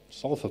prophets,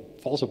 false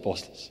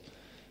apostles,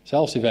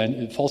 false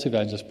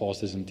evangelists,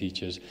 pastors, and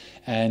teachers.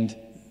 And,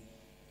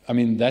 I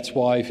mean, that's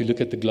why if you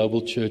look at the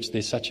global church,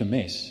 there's such a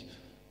mess.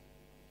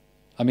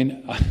 I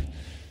mean,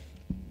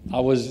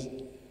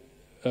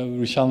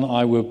 Richelle and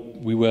I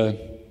were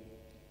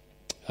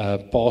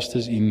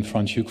pastors in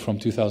Franschhoek from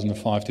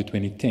 2005 to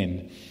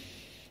 2010.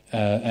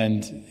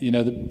 And, you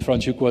know, the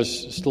Franschhoek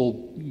was still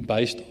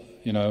based,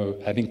 you know,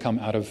 having come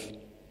out of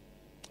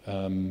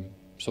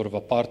sort of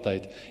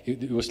apartheid.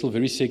 It was still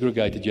very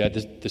segregated. You had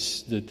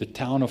the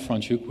town of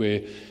Franschhoek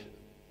where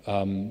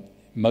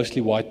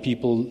mostly white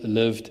people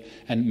lived,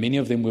 and many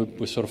of them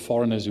were sort of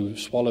foreigners,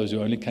 swallows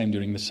who only came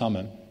during the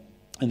summer.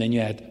 And then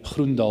you had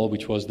Groendal,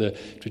 which was the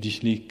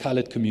traditionally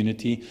colored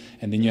community.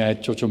 And then you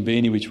had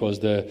Chochombeni, which was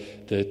the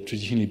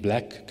traditionally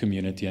black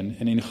community. And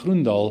in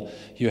Groendal,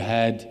 you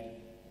had,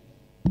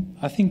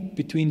 I think,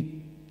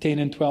 between 10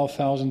 and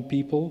 12,000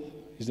 people.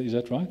 Is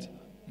that right?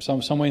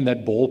 Somewhere in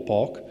that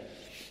ballpark.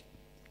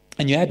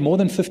 And you had more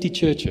than 50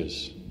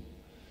 churches.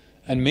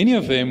 And many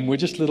of them were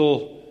just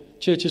little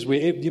churches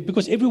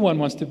because everyone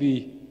wants to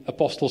be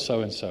apostle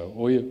so-and-so,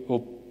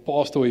 or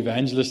pastor or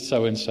evangelist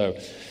so-and-so.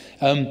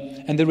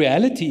 And the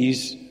reality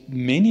is,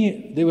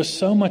 there was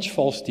so much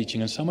false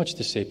teaching and so much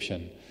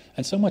deception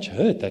and so much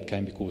hurt that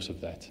came because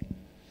of that.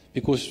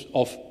 Because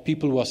of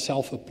people who are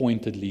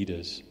self-appointed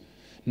leaders,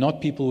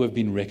 not people who have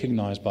been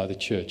recognized by the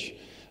church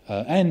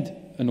and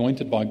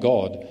anointed by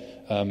God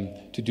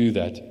to do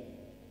that.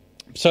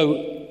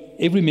 So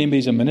every member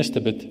is a minister,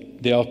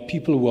 but there are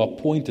people who are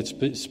appointed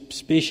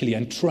specially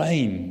and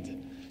trained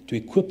to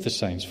equip the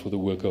saints for the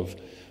work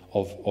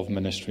of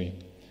ministry.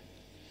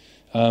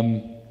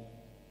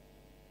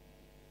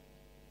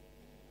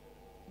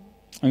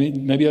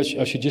 Maybe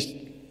I should just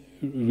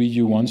read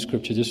you one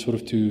scripture just sort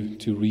of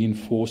to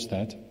reinforce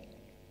that.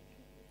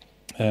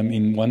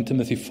 In 1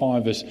 Timothy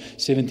 5 verse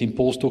 17,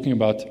 Paul's talking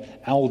about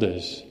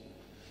elders.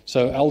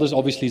 So elders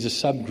obviously is a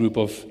subgroup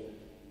of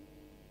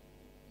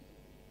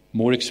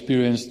more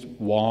experienced,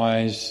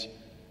 wise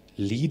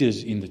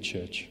leaders in the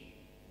church.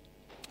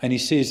 And he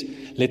says,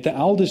 let the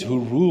elders who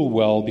rule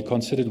well be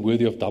considered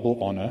worthy of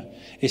double honor,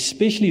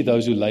 especially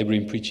those who labor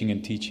in preaching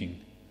and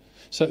teaching.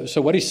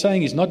 So what he's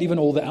saying is not even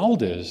all the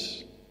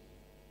elders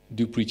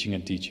do preaching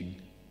and teaching.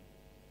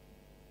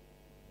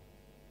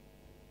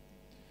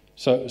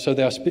 So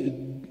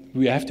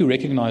we have to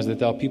recognize that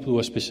there are people who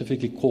are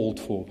specifically called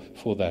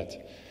for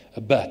that.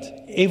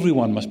 But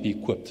everyone must be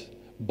equipped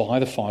by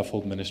the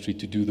fivefold ministry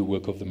to do the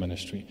work of the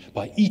ministry,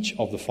 by each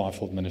of the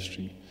fivefold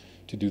ministry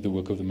to do the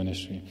work of the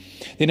ministry.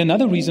 Then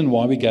another reason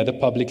why we gather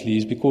publicly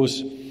is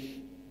because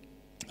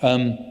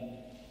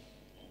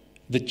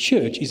the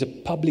church is a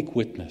public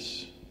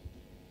witness.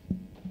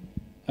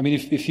 I mean,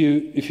 if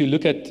you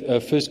look at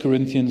 1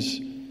 Corinthians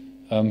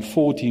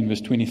 14,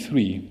 verse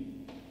 23,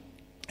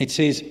 it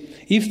says,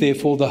 if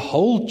therefore the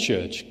whole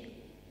church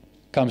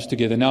comes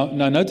together. Now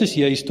notice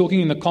here, he's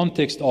talking in the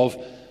context of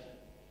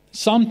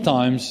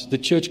sometimes the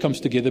church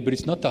comes together, but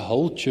it's not the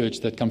whole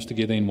church that comes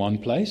together in one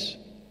place.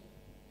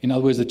 In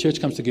other words, the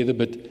church comes together,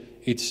 but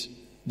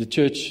the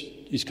church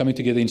is coming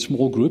together in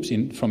small groups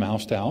from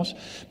house to house.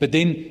 But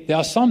then there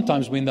are some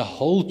times when the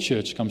whole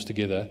church comes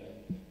together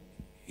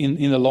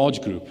in a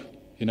large group.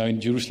 You know,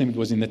 in Jerusalem it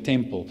was in the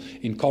temple.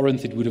 In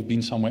Corinth it would have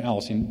been somewhere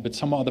else, but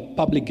some other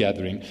public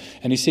gathering.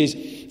 And he says,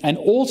 and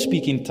all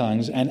speak in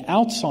tongues, and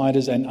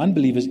outsiders and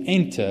unbelievers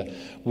enter.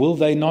 Will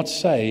they not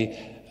say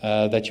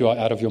that you are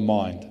out of your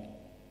mind?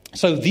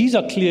 So these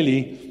are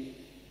clearly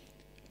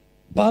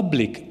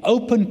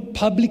open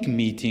public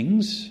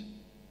meetings,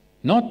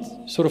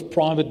 not sort of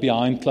private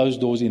behind closed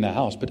doors in a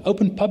house, but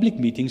open public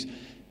meetings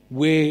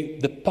where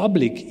the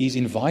public is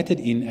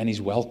invited in and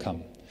is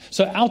welcome.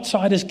 So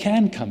outsiders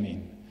can come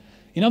in.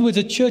 In other words,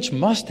 a church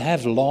must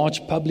have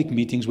large public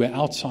meetings where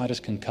outsiders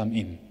can come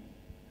in.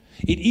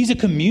 It is a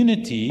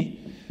community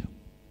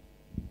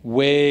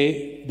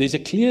where there's a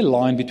clear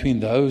line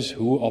between those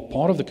who are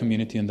part of the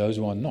community and those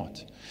who are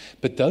not.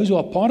 But those who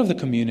are part of the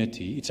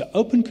community, it's an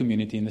open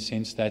community in the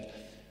sense that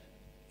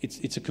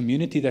it's a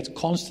community that's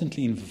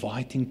constantly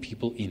inviting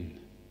people in.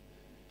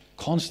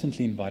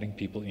 Constantly inviting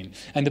people in.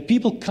 And the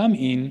people come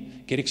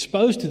in, get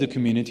exposed to the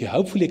community,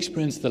 hopefully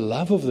experience the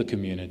love of the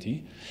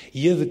community,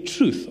 hear the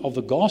truth of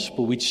the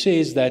gospel, which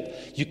says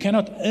that you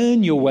cannot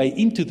earn your way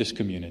into this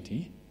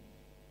community.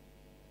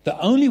 The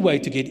only way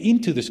to get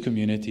into this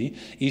community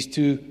is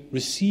to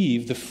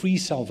receive the free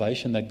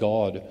salvation that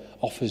God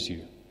offers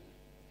you.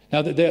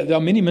 Now, there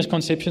are many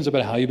misconceptions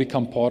about how you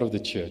become part of the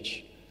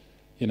church.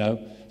 You know,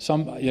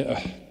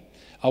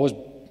 I was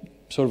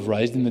sort of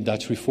raised in the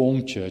Dutch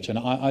Reformed Church, and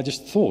I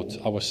just thought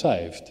I was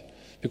saved.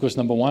 Because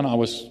number one, I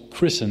was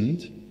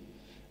christened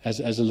as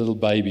a little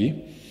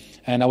baby,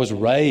 and I was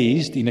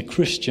raised in a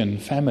Christian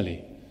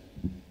family.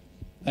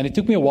 And it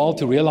took me a while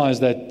to realize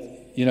that,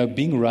 you know,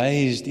 being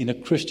raised in a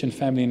Christian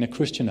family, in a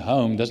Christian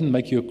home, doesn't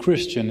make you a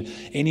Christian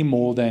any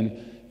more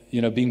than,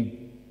 you know,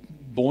 being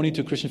born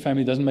into a Christian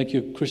family doesn't make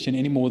you a Christian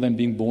any more than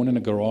being born in a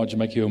garage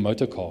make you a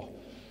motor car.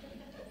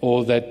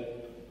 Or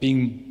that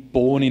being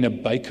born in a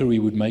bakery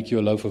would make you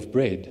a loaf of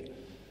bread.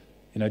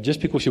 You know,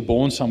 just because you're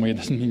born somewhere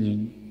doesn't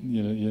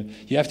mean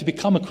you have to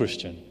become a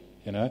Christian.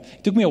 You know,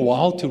 it took me a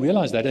while to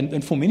realize that,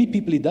 and for many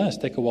people it does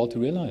take a while to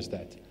realize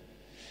that.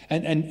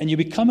 And you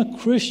become a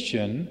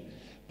Christian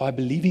by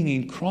believing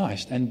in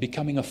Christ and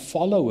becoming a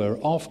follower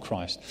of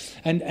Christ.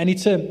 And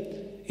it's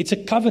a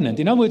covenant.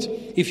 In other words,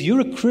 if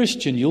you're a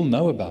Christian, you'll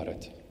know about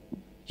it.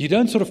 You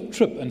don't sort of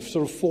trip and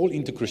sort of fall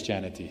into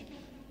Christianity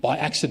by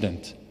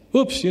accident.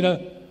 Oops, you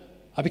know,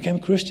 I became a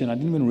Christian. I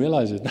didn't even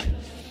realize it.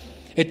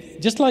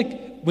 It just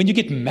like when you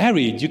get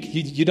married,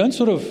 you don't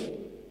sort of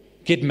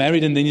get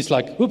married and then it's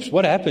like, oops,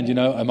 what happened? You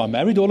know, am I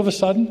married all of a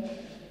sudden?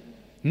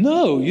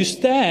 No,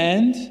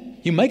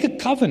 you make a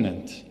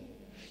covenant.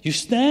 You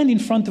stand in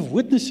front of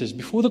witnesses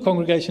before the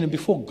congregation and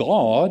before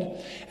God,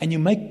 and you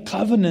make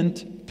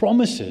covenant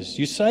promises.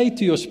 You say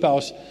to your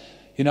spouse,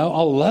 you know,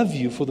 I'll love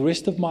you for the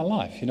rest of my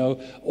life. You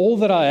know, all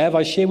that I have,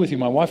 I share with you.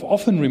 My wife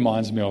often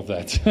reminds me of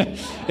that,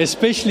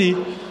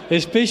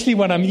 especially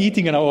when I'm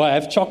eating and I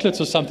have chocolates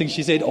or something.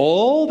 She said,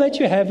 all that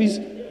you have is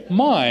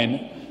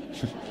mine,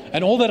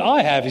 and all that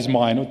I have is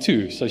mine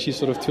too. So she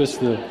sort of twists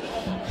the...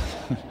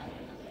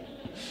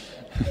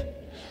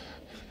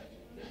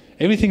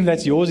 Everything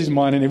that's yours is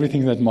mine, and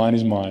everything that's mine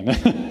is mine.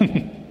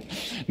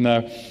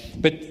 No.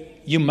 But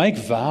you make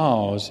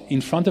vows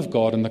in front of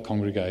God and the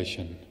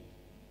congregation.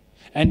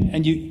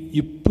 And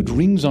you put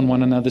rings on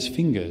one another's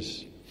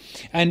fingers.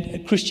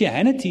 And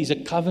Christianity is a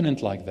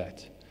covenant like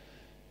that.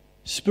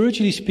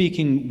 Spiritually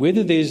speaking,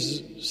 whether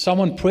there's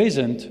someone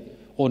present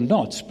or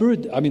not,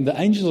 the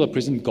angels are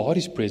present, God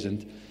is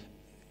present.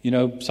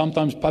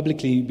 Sometimes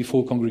publicly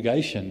before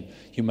congregation,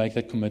 you make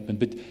that commitment.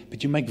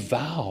 But you make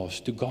vows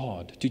to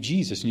God, to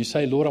Jesus, and you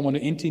say, Lord, I want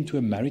to enter into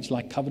a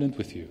marriage-like covenant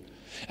with you.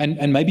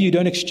 And maybe you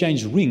don't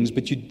exchange rings,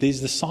 but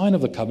there's the sign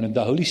of the covenant.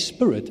 The Holy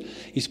Spirit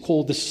is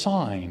called the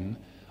sign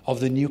of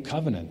the new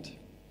covenant.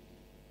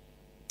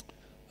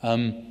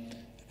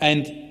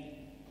 And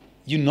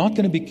you're not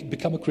going to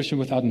become a Christian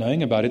without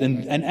knowing about it.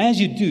 And as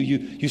you do,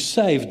 you're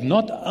saved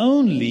not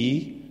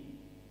only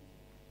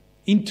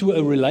into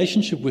a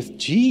relationship with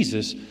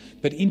Jesus,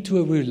 but into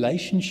a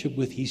relationship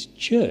with His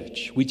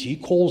church, which He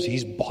calls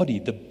His body,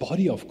 the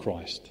body of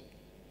Christ.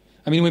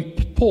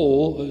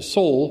 When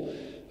Saul,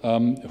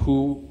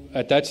 who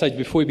at that stage,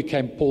 before he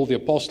became Paul the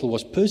Apostle,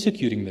 was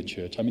persecuting the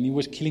church. He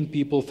was killing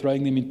people,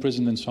 throwing them in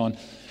prison and so on.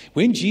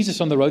 When Jesus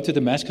on the road to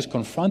Damascus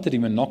confronted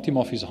him and knocked him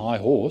off his high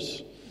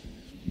horse,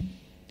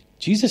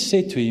 Jesus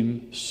said to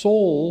him,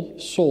 Saul,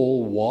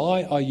 Saul,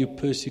 why are you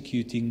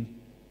persecuting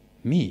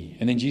me?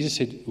 And then Jesus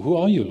said, who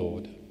are you,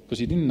 Lord? Because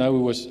he didn't know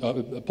who was,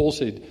 Saul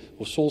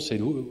said,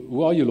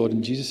 who are you, Lord?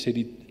 And Jesus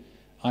said,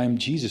 I am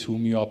Jesus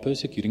whom you are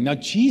persecuting. Now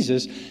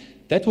Jesus,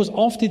 that was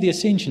after the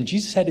ascension.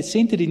 Jesus had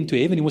ascended into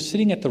heaven. He was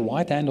sitting at the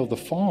right hand of the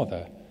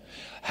Father.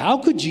 How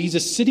could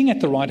Jesus, sitting at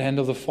the right hand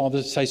of the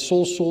Father, say,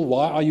 Saul, Saul,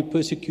 why are you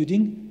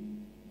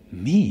persecuting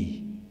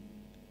me?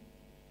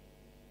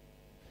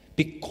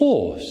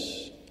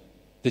 Because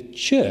the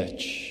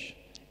church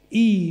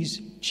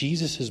is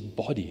Jesus'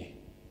 body.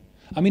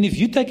 If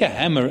you take a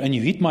hammer and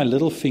you hit my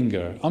little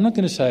finger, I'm not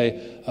going to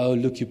say, oh,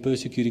 look, you're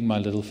persecuting my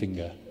little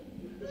finger.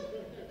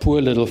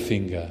 Poor little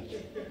finger.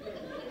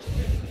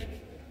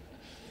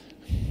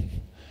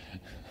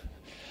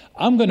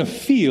 I'm going to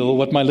feel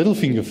what my little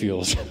finger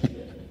feels.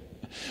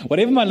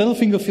 Whatever my little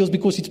finger feels,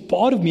 because it's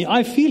part of me,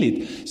 I feel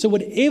it. So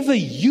whatever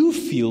you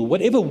feel,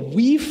 whatever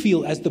we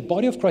feel as the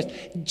body of Christ,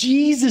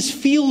 Jesus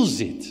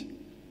feels it.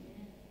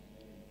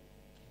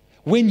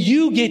 When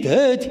you get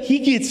hurt, He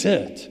gets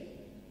hurt.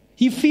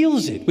 He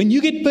feels it. When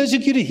you get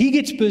persecuted, He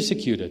gets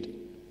persecuted.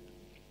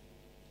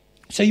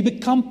 So you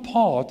become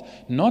part,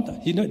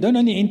 don't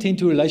only enter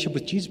into a relationship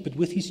with Jesus, but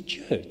with His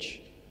church.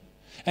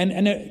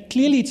 And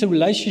clearly it's a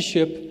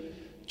relationship.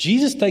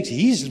 Jesus takes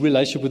His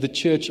relationship with the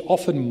church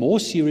often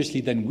more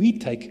seriously than we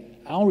take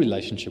our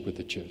relationship with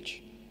the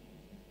church.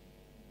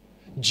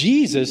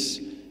 Jesus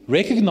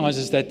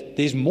recognizes that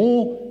there's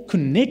more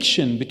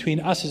connection between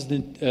us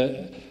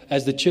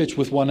as the church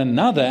with one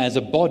another as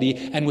a body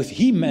and with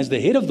Him as the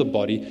head of the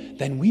body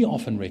than we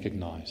often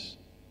recognize.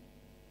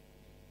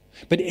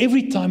 But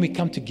every time we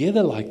come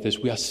together like this,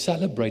 we are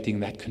celebrating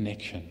that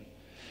connection.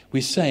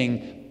 We're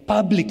saying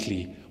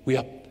publicly we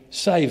are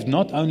saved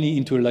not only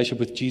into a relationship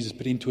with Jesus,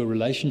 but into a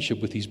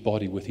relationship with His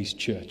body, with His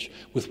church,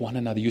 with one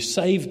another. You're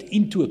saved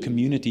into a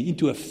community,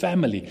 into a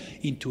family,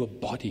 into a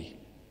body.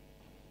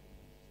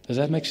 Does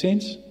that make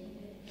sense?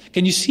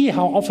 Can you see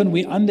how often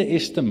we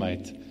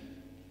underestimate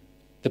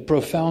the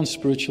profound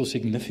spiritual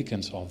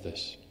significance of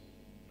this?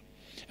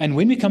 And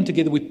when we come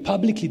together, we're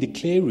publicly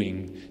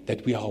declaring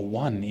that we are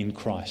one in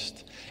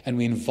Christ. And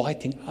we're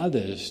inviting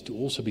others to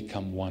also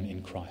become one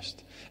in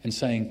Christ. And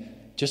saying,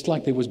 just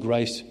like there was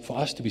grace for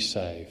us to be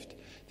saved,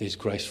 there's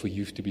grace for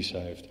you to be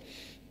saved.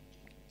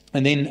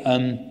 And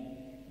then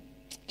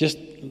just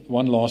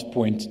one last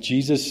point.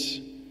 Jesus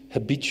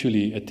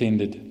habitually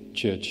attended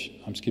church.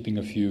 I'm skipping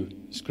a few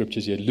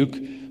scriptures here. Luke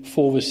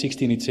 4 verse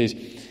 16, it says,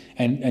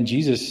 and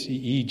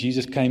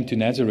Jesus came to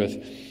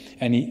Nazareth,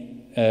 and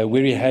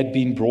where he had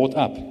been brought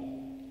up.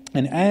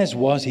 And as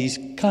was his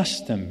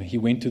custom, he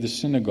went to the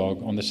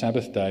synagogue on the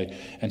Sabbath day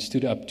and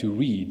stood up to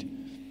read.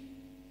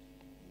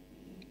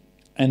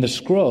 And the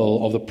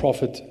scroll of the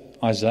prophet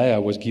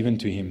Isaiah was given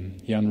to him.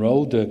 He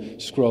unrolled the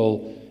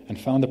scroll and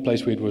found the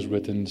place where it was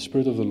written, "The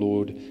Spirit of the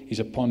Lord is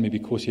upon me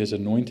because He has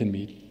anointed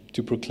me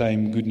to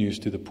proclaim good news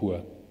to the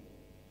poor."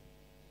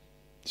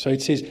 So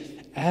it says,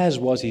 as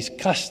was his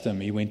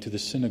custom, he went to the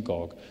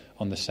synagogue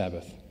on the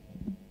Sabbath.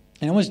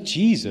 And it was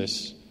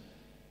Jesus,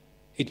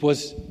 it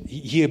was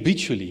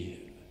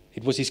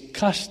his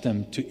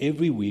custom to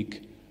every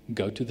week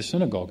go to the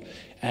synagogue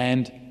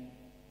and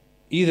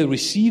either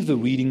receive the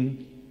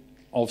reading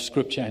of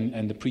Scripture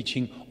and the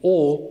preaching,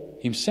 or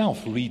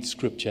himself read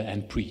Scripture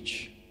and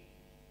preach.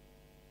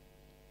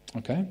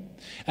 Okay?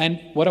 And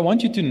what I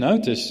want you to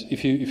notice,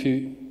 if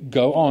you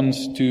go on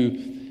to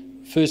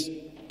 1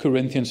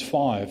 Corinthians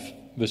 5,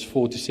 verse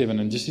 4 to 7,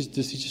 and this is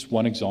just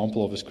one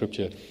example of a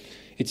Scripture.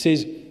 It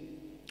says,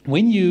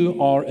 when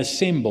you are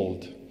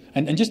assembled,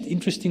 and just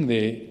interesting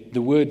there,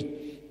 the word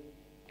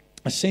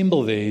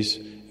assemble there is,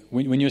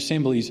 when you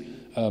assemble is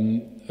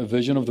a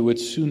version of the word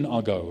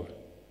synagogue.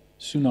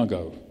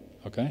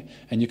 Okay?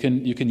 And you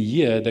can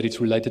hear that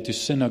it's related to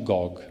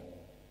synagogue.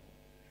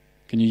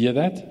 Can you hear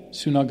that?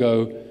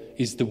 Synagogue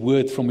is the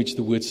word from which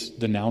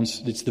the noun,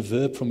 it's the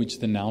verb from which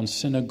the noun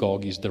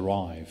synagogue is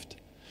derived.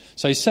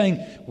 So he's saying,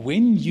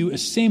 when you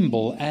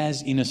assemble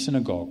as in a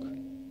synagogue,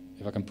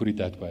 if I can put it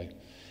that way,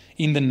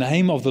 in the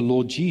name of the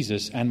Lord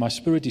Jesus, and my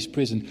spirit is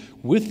present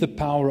with the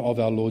power of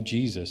our Lord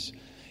Jesus,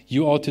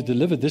 you are to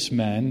deliver this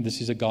man.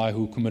 This is a guy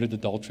who committed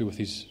adultery with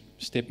his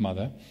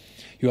stepmother.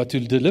 You are to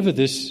deliver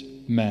this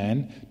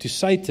man to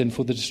Satan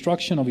for the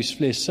destruction of his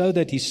flesh, so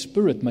that his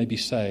spirit may be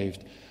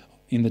saved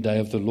in the day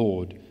of the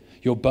Lord.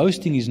 Your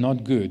boasting is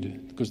not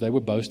good, because they were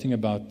boasting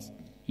about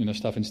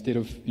stuff instead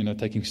of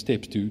taking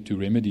steps to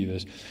remedy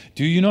this.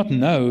 Do you not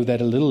know that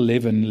a little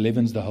leaven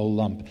leavens the whole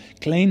lump?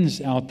 Cleanse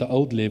out the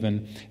old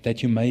leaven,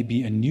 that you may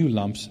be a new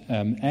lump,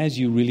 as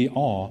you really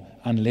are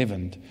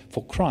unleavened.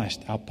 For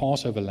Christ, our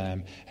Passover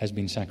lamb, has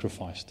been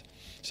sacrificed.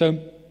 So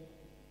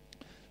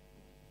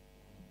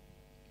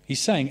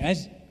he's saying,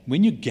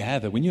 when you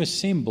gather, when you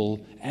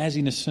assemble as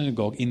in a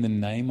synagogue in the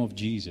name of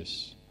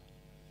Jesus,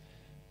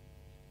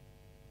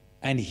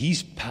 and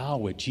his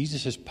power,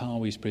 Jesus'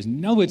 power is present.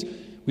 In other words,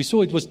 we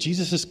saw it was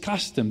Jesus'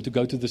 custom to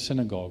go to the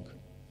synagogue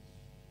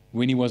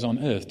when he was on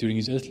earth during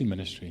his earthly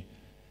ministry.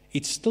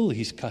 It's still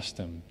his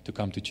custom to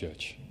come to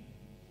church.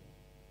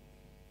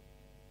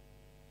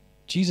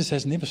 Jesus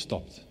has never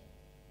stopped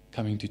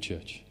coming to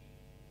church.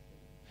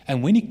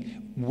 And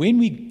when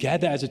we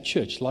gather as a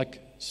church, like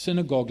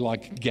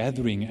synagogue-like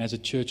gathering as a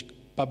church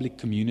public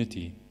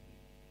community,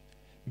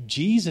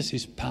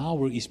 Jesus'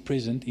 power is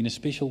present in a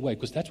special way,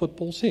 because that's what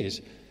Paul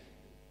says.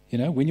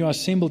 When you are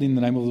assembled in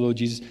the name of the Lord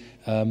Jesus,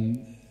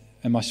 and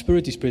my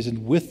spirit is present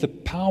with the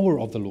power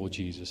of the Lord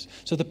Jesus.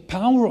 So the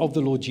power of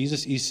the Lord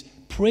Jesus is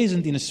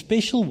present in a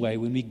special way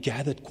when we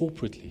gathered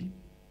corporately.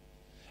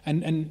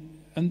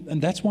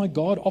 And that's why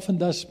God often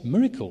does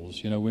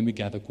miracles, when we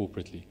gather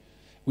corporately.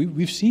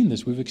 We've seen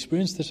this. We've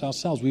experienced this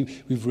ourselves.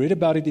 We've read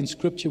about it in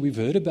Scripture. We've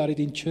heard about it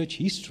in church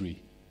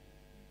history.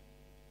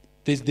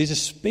 There's a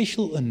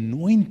special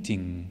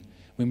anointing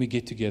when we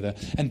get together.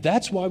 And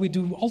that's why we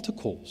do altar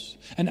calls.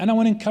 And I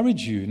want to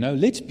encourage you,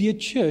 let's be a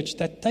church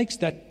that takes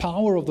that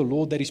power of the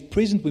Lord that is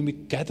present when we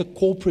gather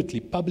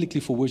corporately, publicly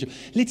for worship.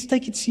 Let's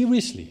take it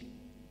seriously.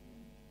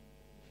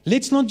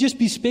 Let's not just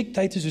be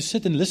spectators who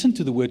sit and listen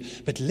to the word,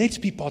 but let's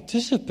be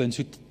participants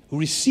who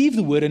receive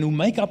the word and who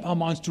make up our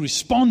minds to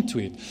respond to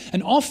it.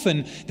 And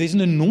often there's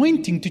an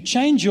anointing to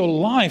change your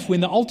life when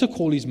the altar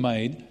call is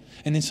made.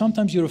 And then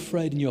sometimes you're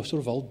afraid and you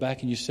sort of hold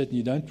back and you sit and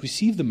you don't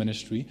receive the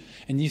ministry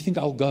and you think,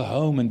 I'll go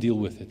home and deal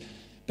with it.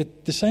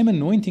 But the same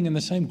anointing and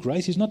the same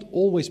grace is not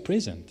always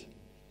present.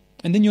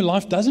 And then your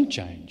life doesn't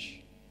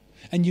change.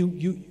 And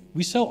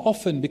we so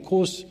often,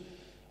 because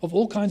of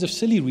all kinds of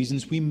silly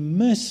reasons, we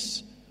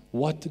miss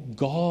what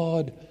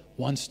God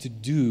wants to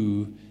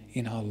do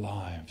in our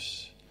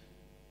lives.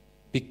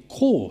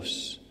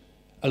 Because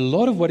a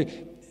lot of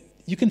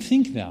you can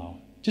think now,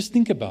 just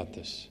think about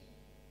this.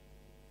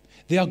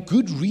 There are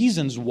good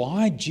reasons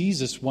why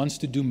Jesus wants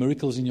to do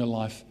miracles in your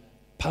life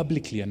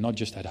publicly and not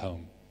just at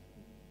home.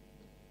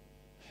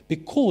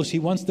 Because he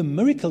wants the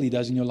miracle he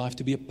does in your life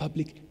to be a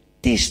public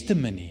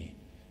testimony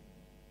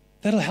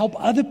that'll help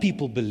other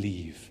people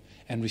believe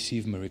and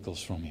receive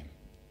miracles from him.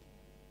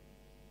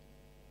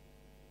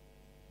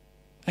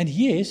 And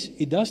yes,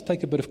 it does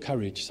take a bit of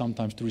courage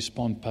sometimes to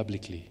respond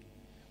publicly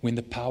when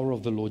the power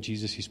of the Lord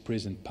Jesus is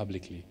present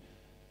publicly.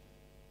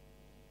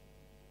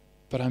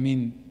 But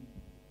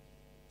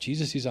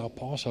Jesus is our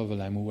Passover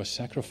lamb who was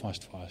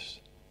sacrificed for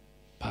us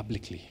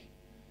publicly.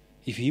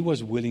 If he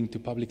was willing to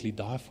publicly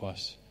die for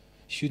us,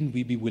 shouldn't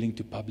we be willing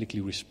to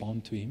publicly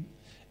respond to him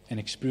and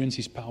experience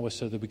his power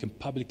so that we can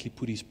publicly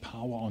put his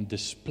power on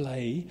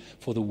display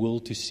for the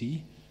world to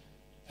see?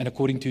 And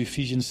according to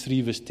Ephesians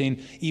 3 verse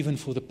 10, even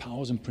for the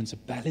powers and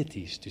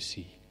principalities to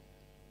see.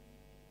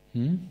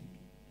 Amen.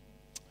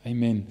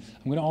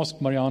 I'm going to ask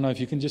Mariana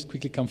if you can just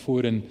quickly come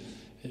forward, and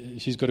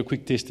she's got a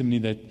quick testimony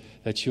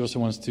that she also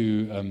wants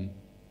to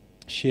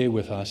share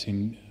with us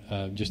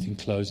just in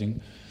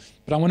closing.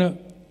 But I want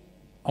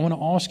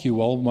to ask you,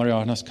 while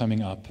Mariana's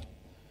coming up,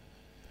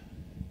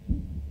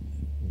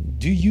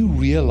 do you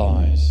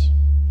realize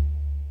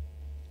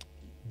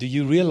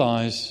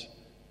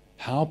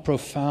how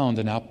profound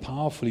and how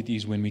powerful it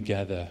is when we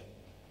gather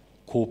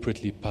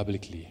corporately,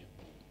 publicly?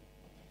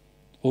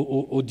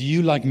 Or do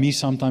you, like me,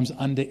 sometimes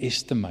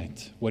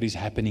underestimate what is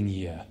happening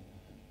here?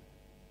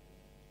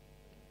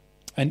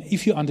 And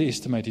if you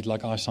underestimate it,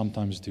 like I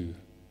sometimes do,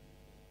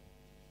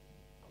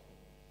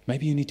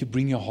 maybe you need to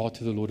bring your heart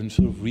to the Lord and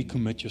sort of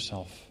recommit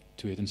yourself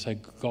to it and say,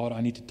 God, I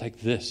need to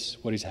take this,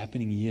 what is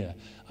happening here,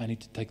 I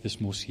need to take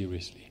this more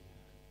seriously.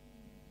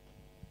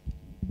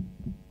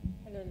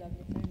 Hello,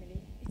 lovely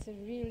family. It's a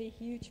really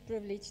huge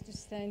privilege to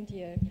stand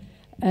here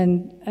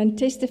and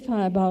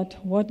testify about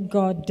what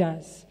God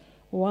does,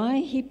 why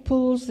he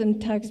pulls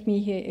and tugs me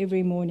here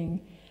every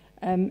morning.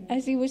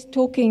 As he was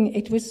talking,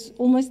 it was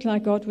almost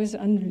like God was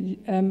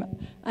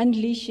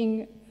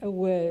unleashing a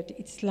word.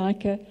 It's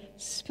like a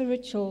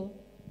spiritual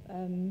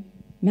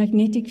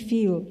magnetic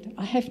field.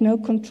 I have no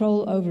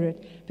control over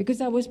it because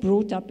I was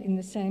brought up in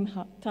the same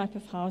type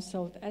of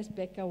household as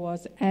Becca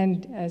was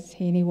and as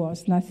Henny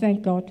was. And I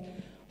thank God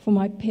for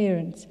my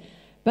parents.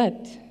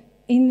 But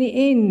in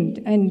the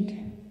end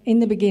and in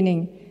the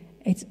beginning,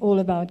 it's all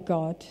about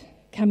God.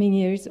 Coming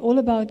here is all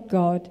about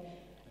God.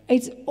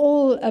 It's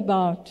all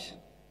about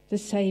the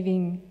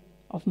saving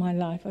of my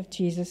life, of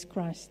Jesus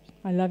Christ,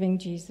 my loving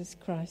Jesus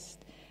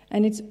Christ.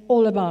 And it's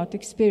all about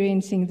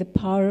experiencing the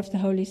power of the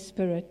Holy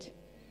Spirit.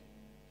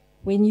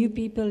 When you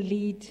people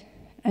lead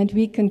and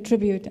we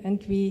contribute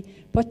and we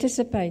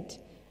participate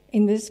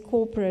in this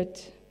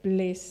corporate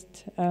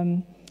blessed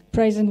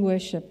praise and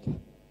worship,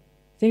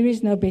 there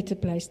is no better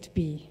place to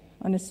be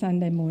on a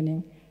Sunday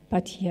morning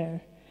but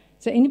here.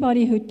 So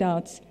anybody who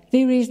doubts,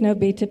 there is no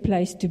better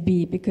place to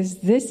be,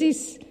 because this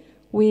is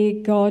where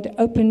God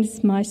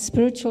opens my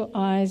spiritual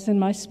eyes and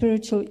my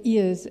spiritual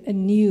ears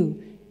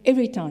anew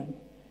every time,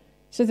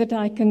 so that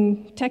I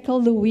can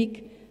tackle the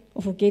week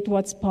or forget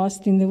what's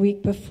passed in the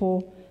week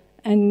before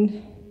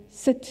and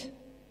sit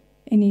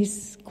in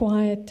His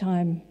quiet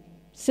time,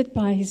 sit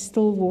by His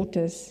still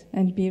waters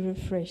and be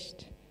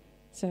refreshed.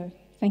 So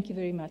thank you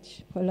very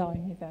much for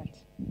allowing me that.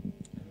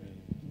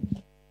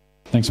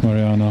 Thanks,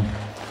 Mariana.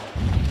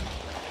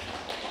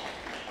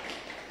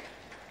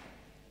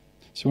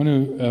 So I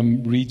want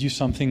to read you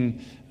something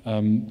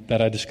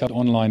that I discovered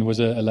online. It was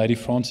a lady,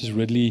 Frances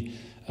Ridley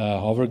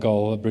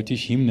Havergal, a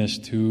British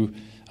hymnist, who,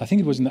 I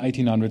think it was in the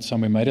 1800s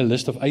somewhere, made a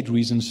list of 8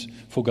 reasons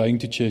for going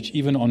to church,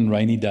 even on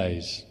rainy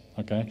days.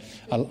 Okay,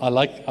 I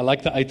like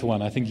the 8th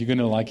one. I think you're going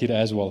to like it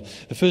as well.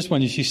 The first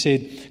one is, she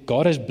said,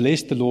 God has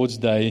blessed the Lord's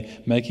Day,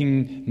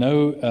 making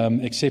no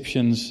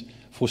exceptions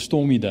for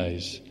stormy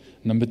days.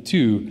 Number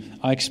 2,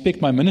 I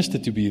expect my minister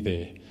to be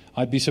there.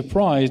 I'd be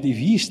surprised if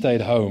he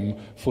stayed home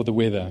for the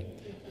weather.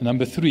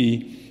 Number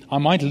 3, I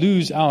might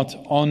lose out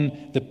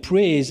on the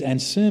prayers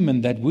and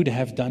sermon that would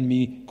have done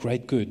me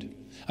great good.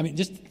 I mean,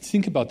 just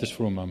think about this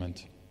for a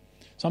moment.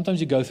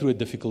 Sometimes you go through a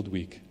difficult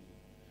week.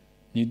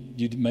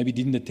 You maybe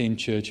didn't attend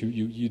church,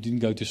 you didn't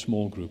go to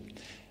small group.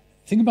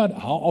 Think about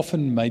how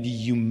often maybe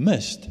you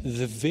missed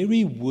the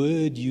very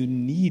word you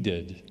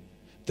needed,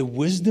 the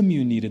wisdom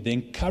you needed, the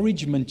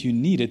encouragement you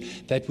needed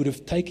that would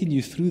have taken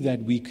you through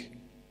that week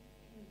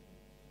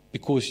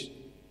because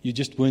you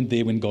just weren't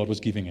there when God was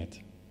giving it.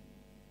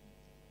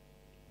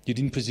 You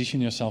didn't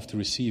position yourself to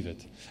receive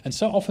it. And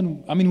so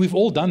often, I mean, we've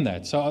all done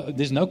that. So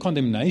there's no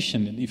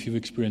condemnation if you've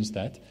experienced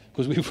that,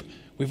 because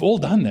we've all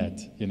done that,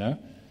 you know.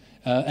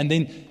 And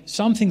then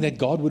something that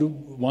God would have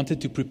wanted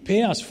to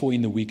prepare us for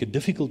in the week, a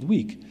difficult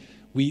week,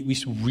 we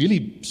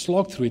really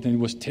slogged through it and it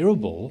was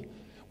terrible,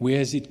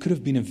 whereas it could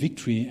have been a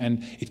victory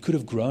and it could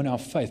have grown our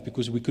faith,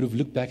 because we could have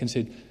looked back and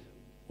said,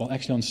 well,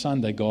 actually on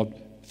Sunday, God,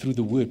 through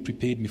the Word,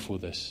 prepared me for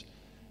this.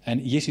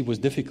 And yes, it was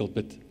difficult,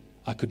 but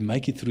I could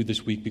make it through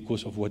this week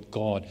because of what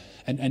God,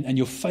 and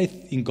your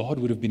faith in God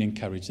would have been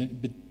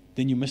encouraged. But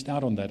then you missed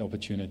out on that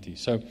opportunity.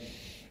 So,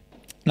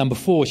 number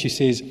 4, she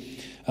says,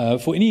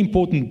 for any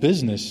important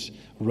business,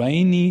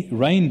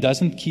 rain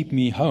doesn't keep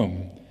me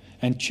home.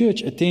 And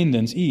church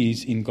attendance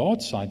is, in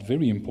God's sight,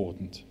 very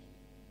important.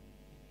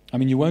 I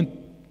mean, you won't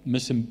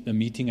miss a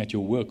meeting at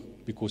your work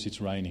because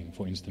it's raining,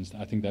 for instance.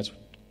 I think that's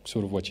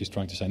sort of what she's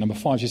trying to say. Number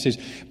 5, she says,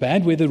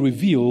 bad weather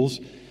reveals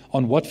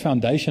on what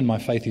foundation my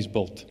faith is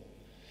built.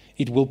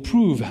 It will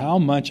prove how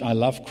much I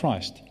love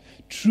Christ.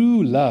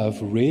 True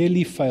love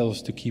rarely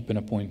fails to keep an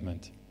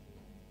appointment.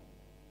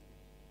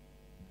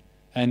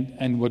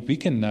 And what we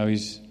can know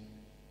is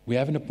we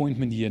have an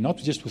appointment here, not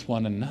just with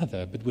one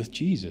another, but with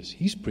Jesus.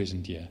 He's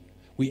present here.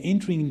 We're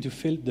entering into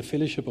the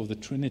fellowship of the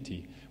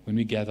Trinity when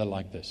we gather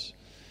like this,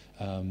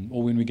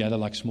 or when we gather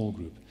like small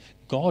group.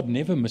 God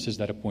never misses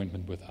that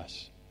appointment with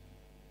us.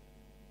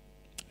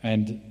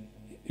 And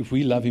if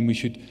we love Him, we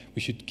should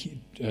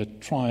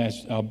try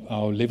as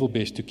our level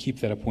best to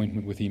keep that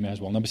appointment with Him as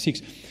well. Number 6,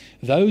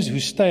 those who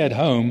stay at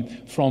home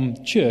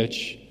from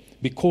church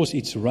because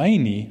it's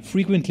rainy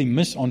frequently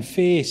miss on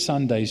fair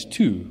Sundays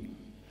too.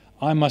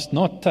 I must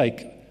not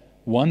take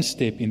one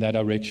step in that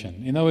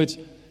direction. You know, it's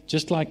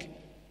just like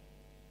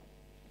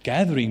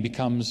gathering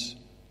becomes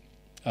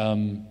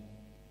a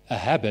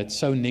habit,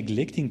 so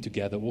neglecting to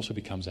gather also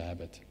becomes a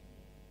habit.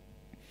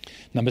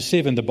 Number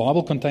 7, the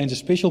Bible contains a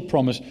special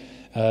promise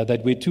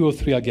that where 2 or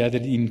 3 are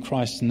gathered in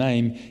Christ's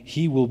name,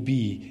 He will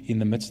be in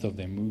the midst of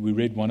them. We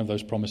read one of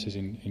those promises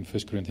in 1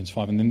 Corinthians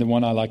 5. And then the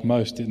one I like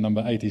most,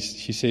 number 8, is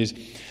she says,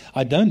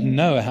 I don't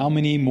know how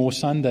many more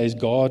Sundays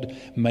God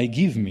may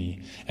give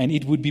me, and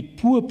it would be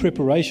poor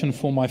preparation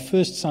for my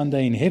first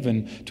Sunday in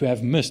heaven to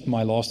have missed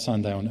my last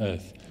Sunday on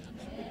earth.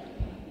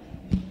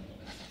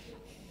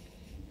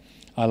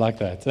 I like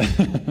that.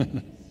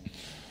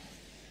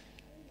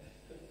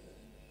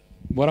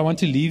 What I want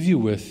to leave you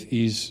with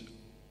is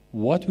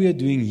what we are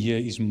doing here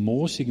is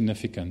more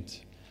significant,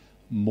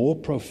 more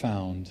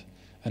profound,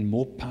 and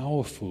more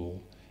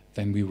powerful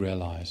than we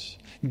realize.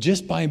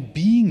 Just by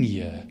being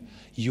here,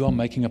 you are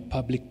making a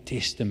public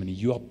testimony.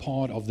 You are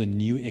part of the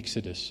new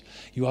Exodus.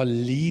 You are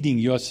leading.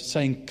 You are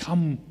saying,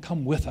 come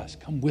with us.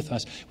 Come with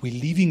us. We're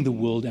leaving the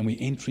world and we're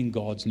entering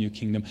God's new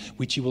kingdom,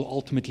 which He will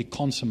ultimately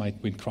consummate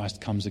when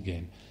Christ comes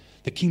again.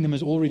 The kingdom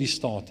has already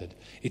started.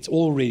 It's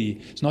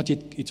already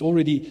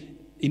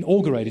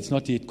inaugurated. It's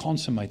not yet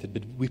consummated,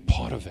 but we're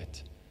part of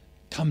it.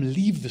 Come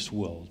leave this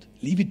world.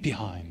 Leave it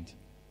behind.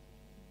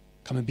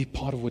 Come and be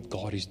part of what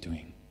God is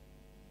doing.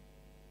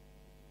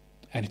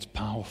 And it's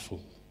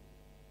powerful.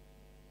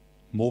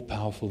 More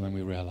powerful than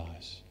we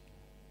realize.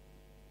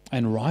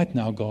 And right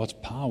now, God's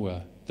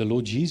power, the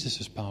Lord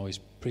Jesus' power, is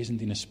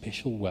present in a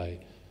special way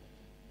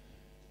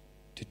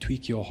to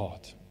tweak your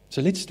heart.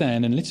 So let's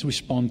stand and let's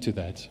respond to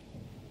that.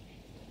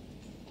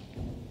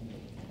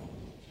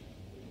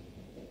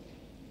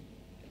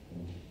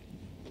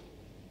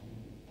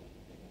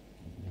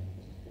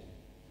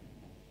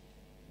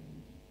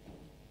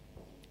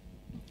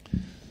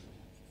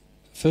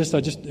 First,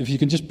 if you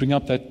can just bring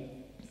up that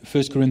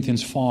 1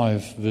 Corinthians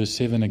 5, verse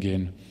 7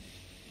 again.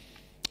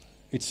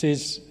 It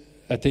says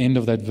at the end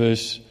of that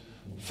verse,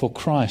 "For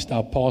Christ,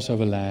 our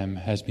Passover lamb,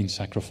 has been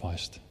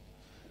sacrificed."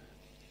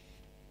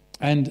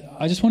 And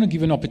I just want to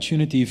give an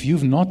opportunity, if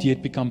you've not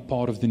yet become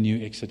part of the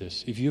new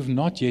Exodus, if you've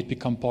not yet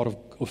become part of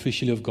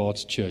officially of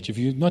God's church, if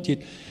you've not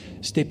yet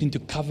stepped into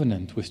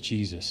covenant with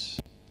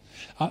Jesus,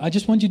 I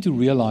just want you to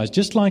realize,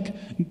 just like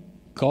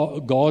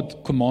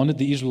God commanded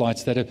the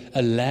Israelites that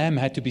a lamb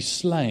had to be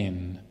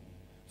slain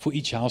for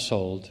each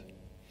household,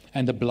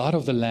 and the blood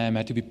of the lamb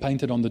had to be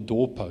painted on the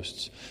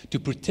doorposts to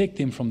protect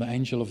them from the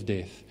angel of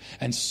death,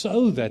 and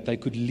so that they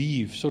could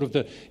leave. Sort of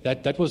the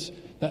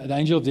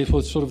angel of death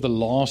was sort of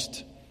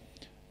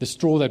the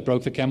straw that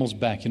broke the camel's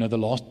back. The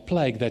last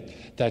plague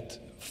that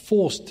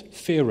forced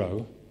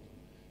Pharaoh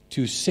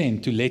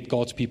to let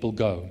God's people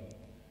go.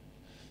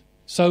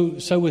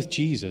 So with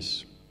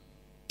Jesus,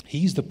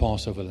 He's the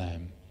Passover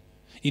lamb.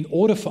 In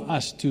order for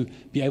us to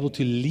be able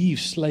to leave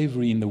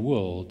slavery in the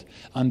world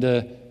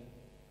under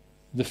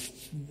the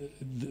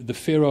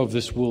Pharaoh of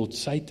this world,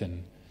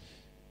 Satan,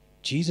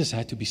 Jesus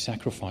had to be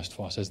sacrificed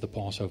for us as the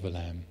Passover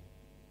lamb.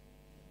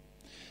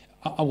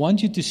 I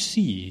want you to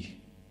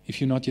see,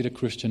 if you're not yet a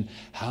Christian,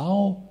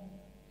 how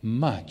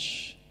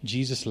much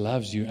Jesus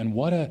loves you and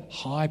what a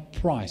high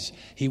price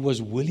He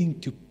was willing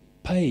to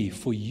pay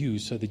for you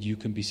so that you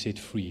can be set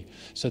free,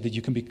 so that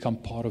you can become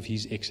part of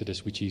His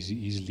Exodus, which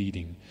He's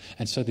leading,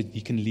 and so that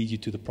He can lead you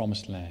to the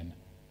promised land,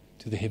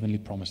 to the heavenly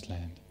promised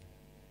land.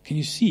 Can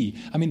you see?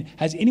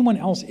 Has anyone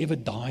else ever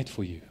died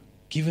for you,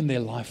 given their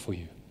life for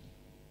you?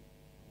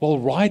 Well,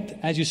 right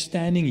as you're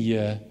standing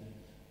here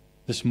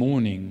this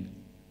morning,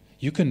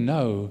 you can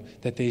know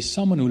that there's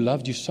someone who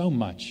loved you so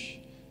much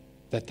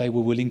that they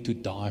were willing to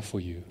die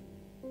for you.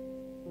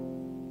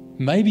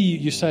 Maybe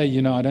you say,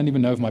 I don't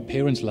even know if my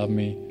parents love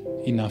me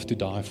enough to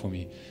die for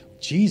me.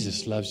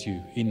 Jesus loves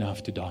you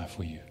enough to die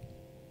for you.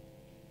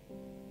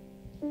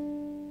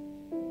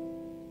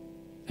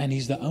 And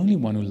He's the only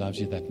one who loves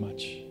you that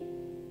much.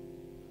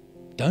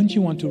 Don't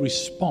you want to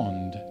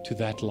respond to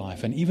that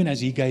life? And even as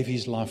He gave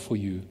His life for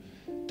you,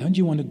 don't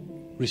you want to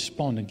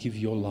respond and give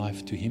your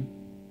life to Him?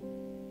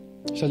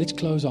 So let's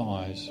close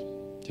our eyes.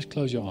 Just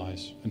close your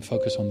eyes and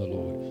focus on the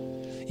Lord.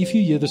 If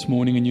you're here this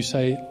morning and you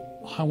say,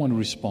 I want to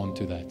respond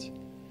to that.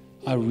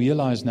 I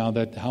realize now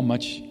that how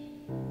much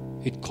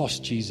it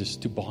cost Jesus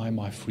to buy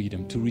my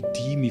freedom, to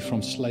redeem me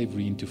from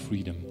slavery into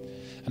freedom.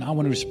 And I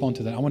want to respond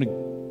to that. I want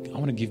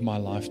to give my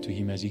life to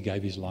Him as He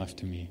gave His life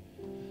to me.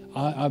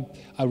 I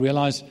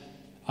realize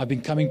I've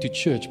been coming to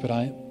church, but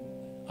I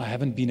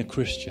haven't been a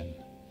Christian.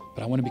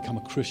 But I want to become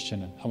a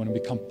Christian. I want to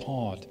become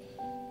part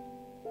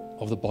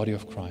of the body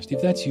of Christ.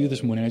 If that's you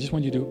this morning, I just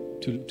want you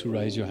to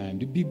raise your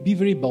hand. Be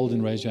very bold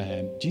and raise your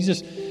hand.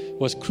 Jesus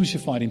was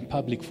crucified in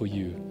public for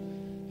you.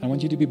 I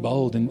want you to be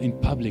bold and in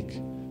public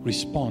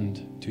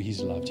respond to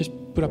His love. Just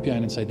put up your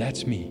hand and say,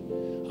 that's me.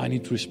 I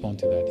need to respond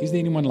to that. Is there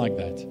anyone like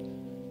that?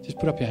 Just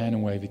put up your hand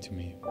and wave it to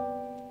me.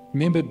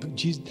 Remember,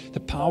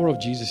 the power of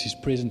Jesus is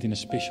present in a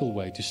special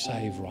way to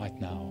save right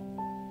now.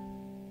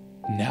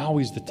 Now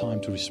is the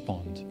time to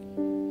respond.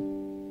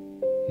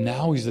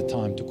 Now is the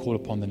time to call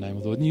upon the name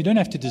of the Lord. And you don't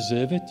have to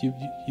deserve it.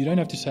 You don't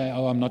have to say,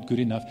 I'm not good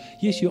enough.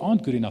 Yes, you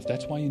aren't good enough.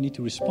 That's why you need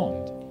to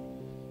respond.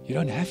 You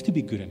don't have to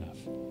be good enough.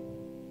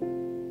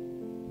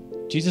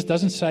 Jesus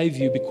doesn't save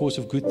you because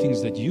of good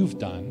things that you've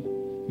done,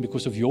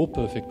 because of your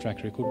perfect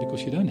track record,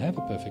 because you don't have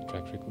a perfect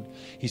track record.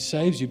 He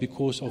saves you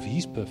because of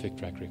His perfect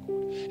track record.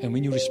 And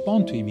when you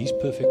respond to Him, His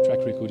perfect track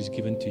record is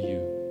given to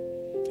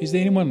you. Is there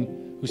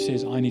anyone who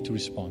says, I need to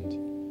respond?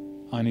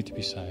 I need to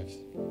be saved?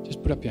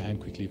 Just put up your hand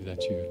quickly if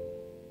that's you.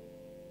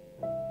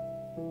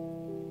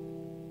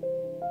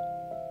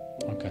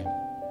 Okay.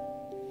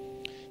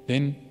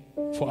 Then,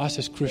 for us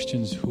as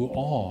Christians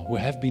who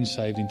have been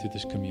saved into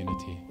this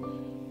community,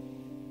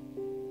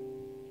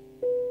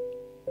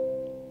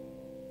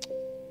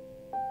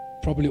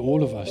 probably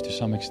all of us to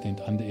some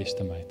extent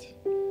underestimate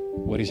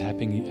what is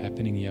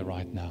happening here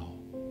right now.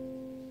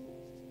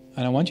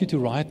 And I want you to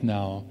write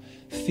now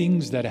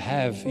things that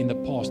have in the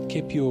past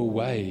kept you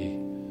away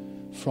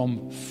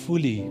from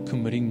fully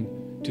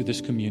committing to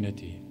this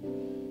community,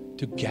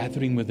 to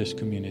gathering with this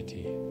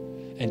community,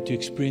 and to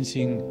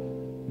experiencing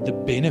the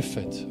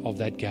benefit of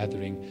that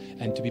gathering,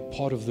 and to be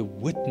part of the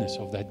witness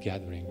of that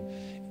gathering.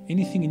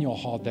 Anything in your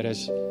heart that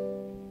has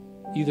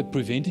either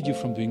prevented you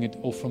from doing it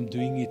or from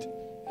doing it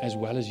as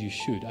well as you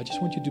should, I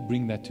just want you to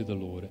bring that to the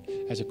Lord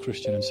as a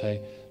Christian and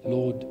say,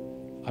 Lord,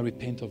 I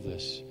repent of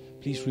this.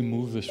 Please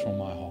remove this from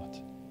my heart.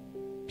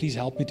 Please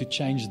help me to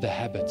change the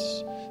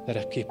habits that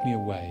have kept me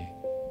away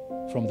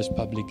from this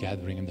public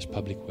gathering and this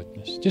public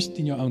witness. Just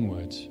in your own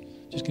words.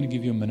 Just going to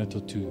give you a minute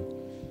or two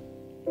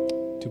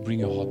to bring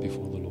your heart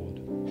before the Lord.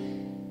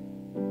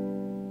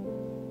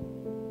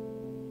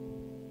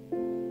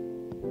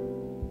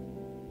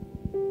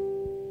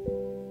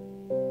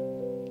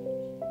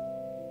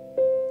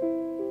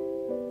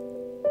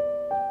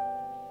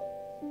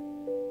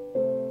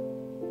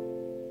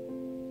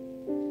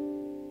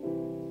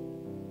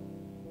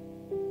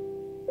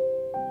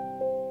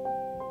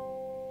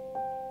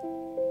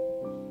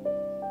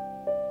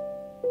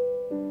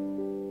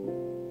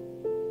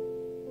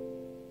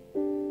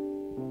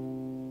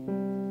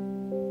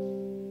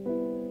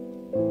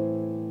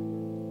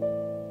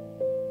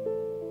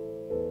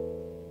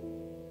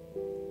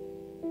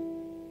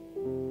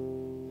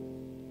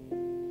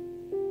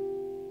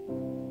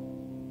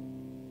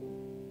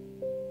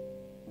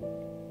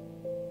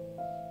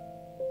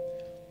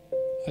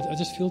 I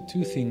just feel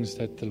two things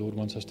that the Lord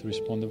wants us to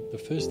respond. The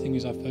first thing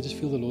is I just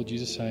feel the Lord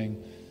Jesus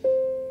saying,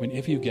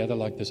 whenever you gather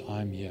like this,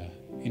 I'm here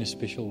in a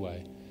special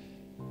way.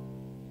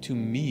 To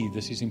me,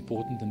 this is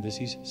important and this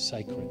is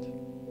sacred.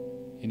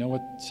 You know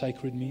what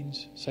sacred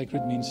means?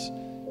 Sacred means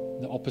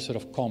the opposite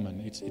of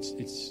common.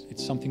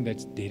 It's something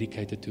that's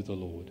dedicated to the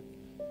Lord.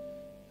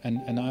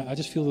 And I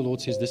just feel the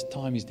Lord says this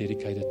time is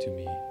dedicated to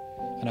me.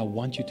 And I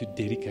want you to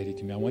dedicate it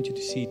to me. I want you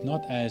to see it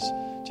not as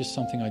just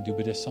something I do,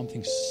 but as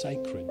something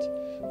sacred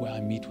where I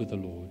meet with the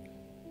Lord.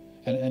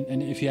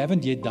 And if you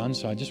haven't yet done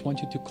so, I just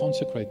want you to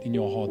consecrate in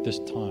your heart this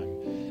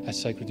time as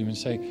sacred to Him and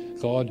say,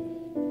 God,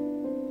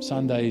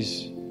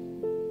 Sundays,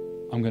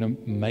 I'm going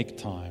to make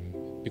time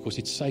because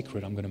it's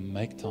sacred. I'm going to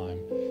make time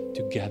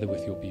to gather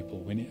with your people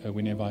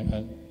whenever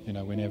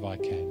I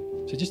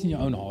can. So just in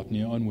your own heart, in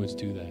your own words,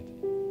 do that.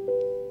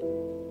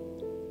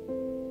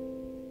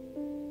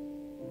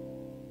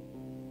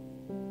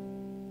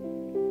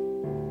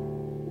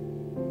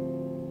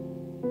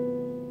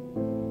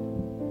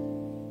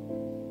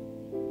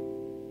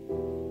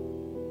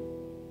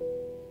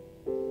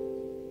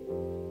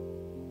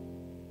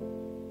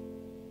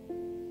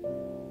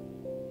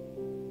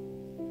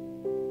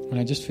 And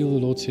I just feel the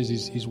Lord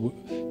says,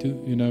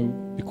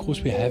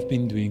 because we have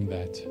been doing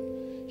that,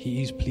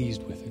 He is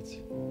pleased with it.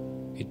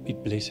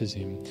 It blesses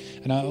Him.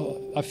 And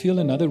I feel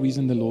another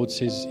reason the Lord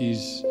says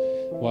is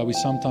why we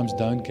sometimes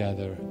don't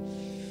gather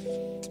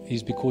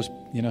is because,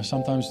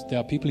 sometimes there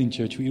are people in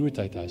church who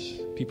irritate us,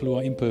 people who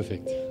are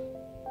imperfect,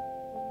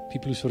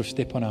 people who sort of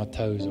step on our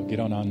toes or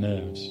get on our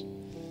nerves.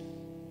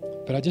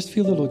 But I just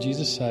feel the Lord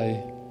Jesus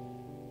say,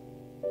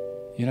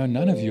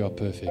 none of you are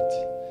perfect.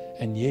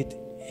 And yet,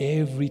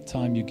 every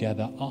time you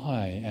gather,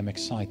 I am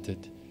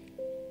excited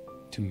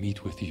to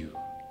meet with you,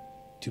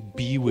 to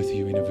be with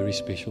you in a very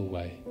special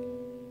way.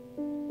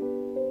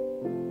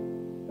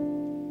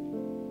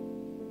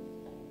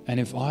 And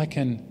if I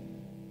can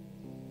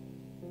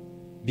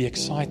be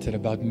excited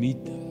about me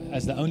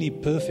as the only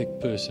perfect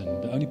person,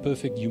 the only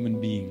perfect human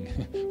being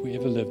who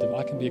ever lived, if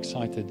I can be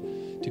excited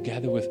to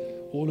gather with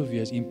all of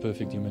you as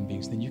imperfect human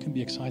beings, then you can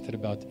be excited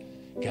about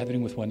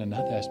gathering with one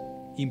another as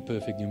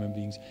imperfect human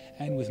beings,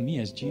 and with me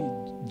as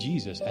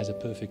Jesus as a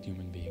perfect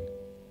human being.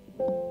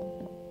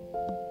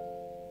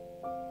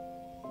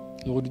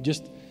 Lord,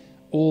 just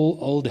all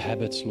old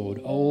habits, Lord,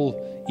 all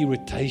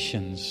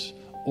irritations,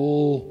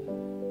 all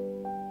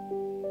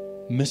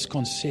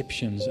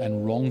misconceptions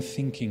and wrong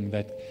thinking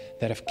that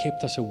have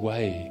kept us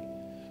away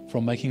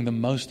from making the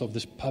most of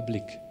this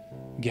public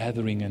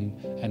gathering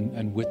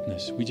and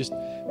witness. We just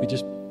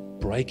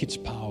break its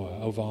power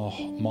over our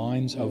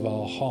minds, over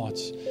our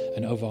hearts,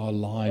 and over our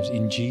lives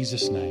in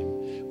Jesus'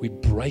 name. We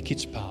break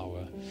its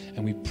power,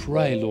 and we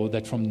pray, Lord,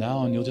 that from now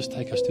on You'll just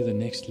take us to the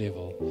next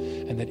level,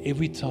 and that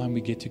every time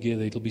we get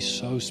together it'll be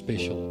so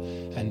special,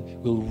 and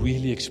we'll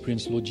really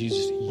experience, Lord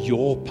Jesus,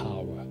 Your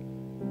power,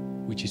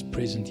 which is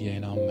present here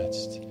in our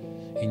midst.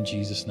 In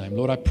Jesus' name.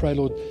 Lord, I pray,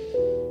 Lord,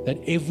 that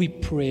every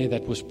prayer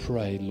that was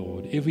prayed,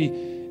 Lord, every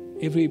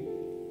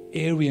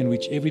area in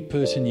which every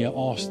person here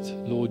asked,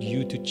 Lord,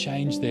 You to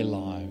change their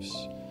lives,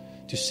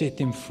 to set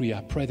them free,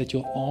 I pray that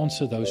You'll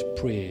answer those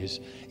prayers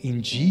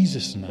in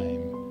Jesus'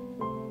 name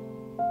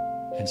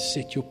and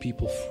set Your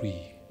people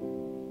free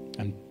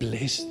and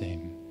bless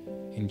them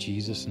in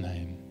Jesus'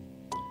 name.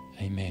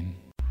 Amen.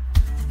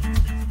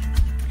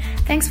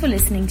 Thanks for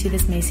listening to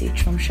this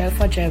message from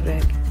Shofar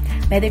Joburg.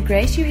 May the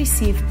grace you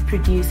receive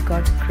produce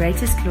God's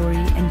greatest glory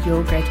and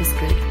your greatest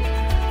good.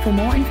 For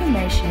more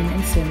information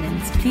and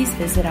sermons, please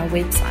visit our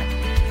website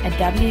at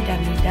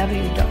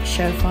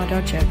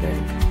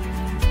www.shofar.joburg.